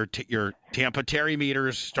Tampa Terry meter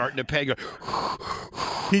is starting to peg.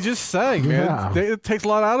 He just sang, man. Yeah. It takes a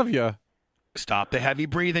lot out of you. Stop the heavy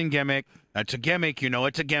breathing gimmick. That's a gimmick. You know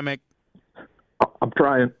it's a gimmick. I'm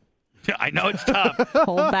trying. I know it's tough.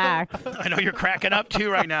 Hold back. I know you're cracking up too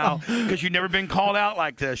right now because you've never been called out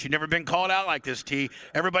like this. You've never been called out like this, T.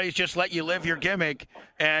 Everybody's just let you live your gimmick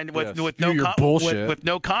and with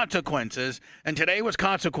no consequences. And today was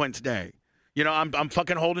consequence day. You know, I'm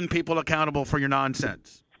fucking holding people accountable for your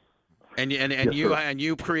nonsense. And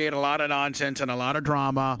you create a lot of nonsense and a lot of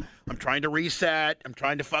drama. I'm trying to reset. I'm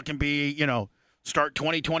trying to fucking start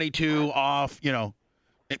 2022 off,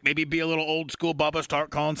 maybe be a little old school Bubba, start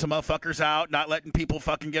calling some motherfuckers out, not letting people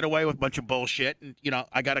fucking get away with a bunch of bullshit. And,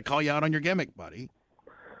 I got to call you out on your gimmick, buddy.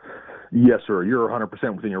 Yes, sir. You're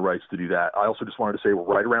 100% within your rights to do that. I also just wanted to say we're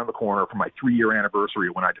right around the corner from my 3-year anniversary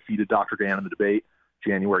when I defeated Dr. Dan in the debate,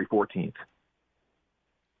 January 14th.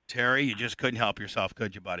 Terry, you just couldn't help yourself,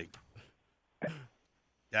 could you, buddy?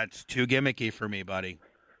 That's too gimmicky for me, buddy.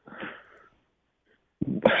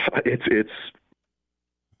 It's.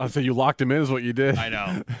 I said you locked him in is what you did. I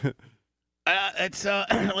know.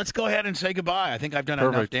 Let's go ahead and say goodbye. I think I've done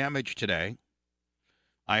enough damage today.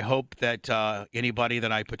 I hope that anybody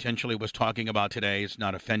that I potentially was talking about today is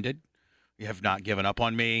not offended. You have not given up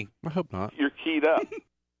on me. I hope not. You're keyed up.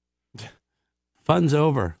 Fun's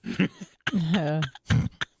over.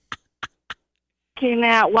 Came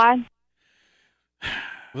out what?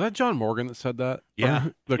 Was that John Morgan that said that? Yeah.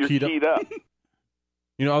 The You're keyed up.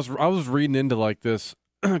 I was reading into like this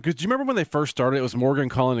because do you remember when they first started? It was Morgan,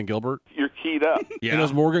 Collin, and Gilbert. You're keyed up. Yeah. And it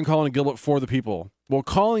was Morgan, Collin, and Gilbert for the people. Well,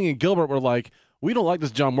 Collin and Gilbert were like, we don't like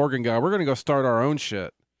this John Morgan guy. We're going to go start our own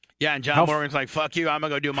shit. Yeah, and John Morgan's like, fuck you. I'm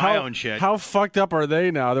going to go do my own shit. How fucked up are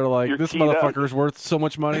they now? They're like, You're this keyed motherfucker's worth so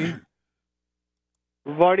much money.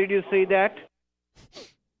 Why did you say that?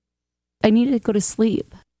 I needed to go to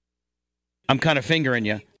sleep. I'm kind of fingering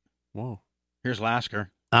you. Whoa. Here's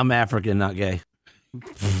Lasker. I'm African, not gay.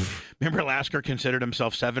 Remember Lasker considered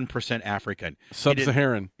himself 7% African.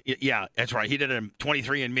 Sub-Saharan. Yeah, that's right. He did a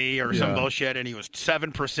 23andMe or some bullshit, and he was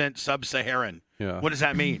 7% Sub-Saharan. Yeah. What does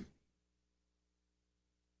that mean?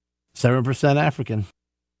 7% African.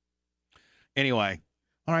 Anyway.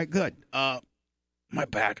 All right, good. My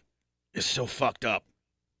back is so fucked up.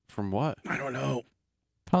 From what? I don't know.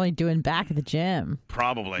 Probably doing back at the gym.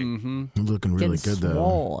 Probably. Mm-hmm. Looking really Getting good, though.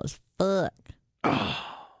 swole as fuck.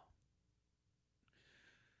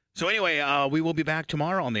 So anyway, we will be back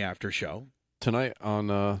tomorrow on the after show. Tonight on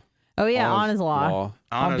Oh, yeah, Anna's Law.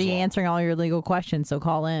 I'll Anna's be Law. answering all your legal questions, so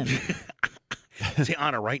call in. See,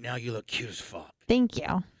 Anna, right now you look cute as fuck. Thank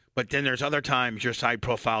you. But then there's other times your side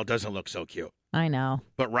profile doesn't look so cute. I know.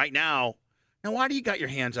 But right now why do you got your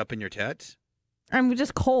hands up in your tits? I'm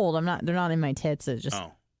just cold. They're not in my tits. It's just.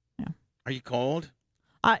 Oh. Yeah. Are you cold?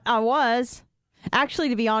 I was. Actually,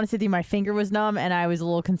 to be honest with you, my finger was numb, and I was a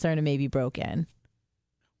little concerned it may be broken.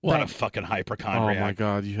 What a fucking hypochondriac. Oh, my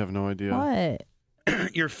God. You have no idea.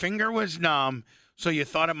 What? Your finger was numb, so you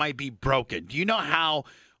thought it might be broken. Do you know how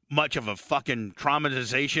much of a fucking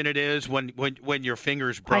traumatization it is when your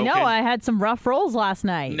finger's broken? I know. I had some rough rolls last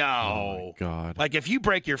night. No. Oh, my God. Like, if you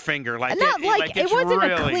break your finger, like It it's wasn't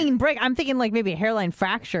really... a clean break. I'm thinking like maybe a hairline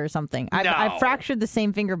fracture or something. I've fractured the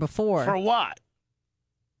same finger before. For what?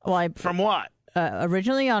 Well, From what?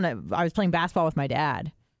 Originally I was playing basketball with my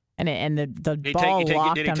dad, and the ball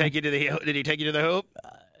locked. Did he take you to the hoop?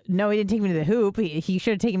 No, he didn't take me to the hoop. He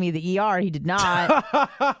should have taken me to the ER. He did not.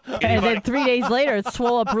 And then 3 days later, it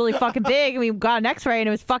swelled up really fucking big, and we got an X-ray, and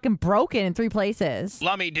it was fucking broken in 3 places.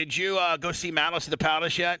 Lummy, did you go see Malice at the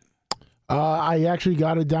Palace yet? I actually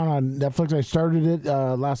got it down on Netflix. I started it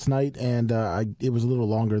last night, and it was a little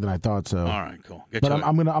longer than I thought. So, all right, cool. But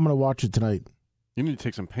I'm gonna watch it tonight. You need to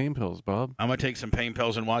take some pain pills, Bob. I'm gonna take some pain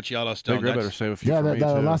pills and watch Yellowstone. Big Red better save a few for me,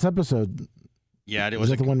 that too. last episode. Yeah, it was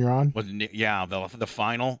that the one you're on? Yeah, the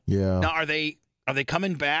final. Yeah. Now, are they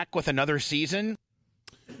coming back with another season?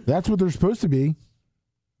 That's what they're supposed to be.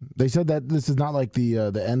 They said that this is not like the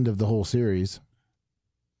end of the whole series.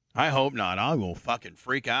 I hope not. I will fucking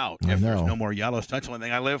freak out if there's no more Yellowstone. That's the only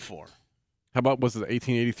thing I live for. How about, was it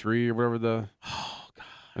 1883 or whatever the... Oh, God.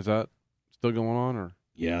 Is that still going on? Or?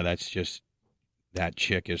 Yeah, that's just... That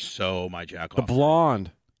chick is so my jack The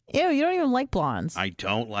blonde. Ew, you don't even like blondes. I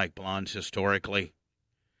don't like blondes historically.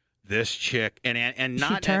 This chick... and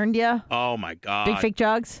not... She turned you? Oh, my God. Big fake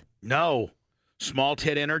jugs? No. Small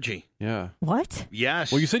tit energy. Yeah. What?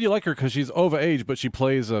 Yes. Well, you said you like her because she's over age, but she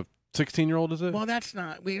plays a 16-year-old, is it? Well, that's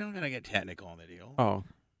not... We don't got to get technical on the deal. Oh.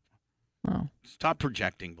 Stop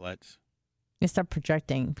projecting, Blitz. You stop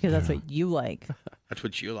projecting because that's what you like. That's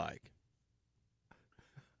what you like.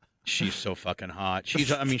 She's so fucking hot.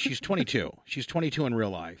 She's 22. She's 22 in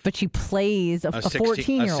real life. But she plays a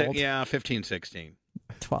 14-year-old. Yeah, 15, 16.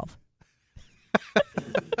 12.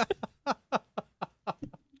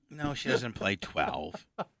 No, she doesn't play 12.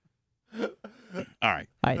 All right.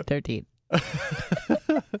 13.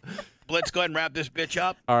 Let's go ahead and wrap this bitch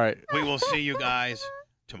up. All right. We will see you guys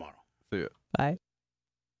tomorrow. See ya. Bye.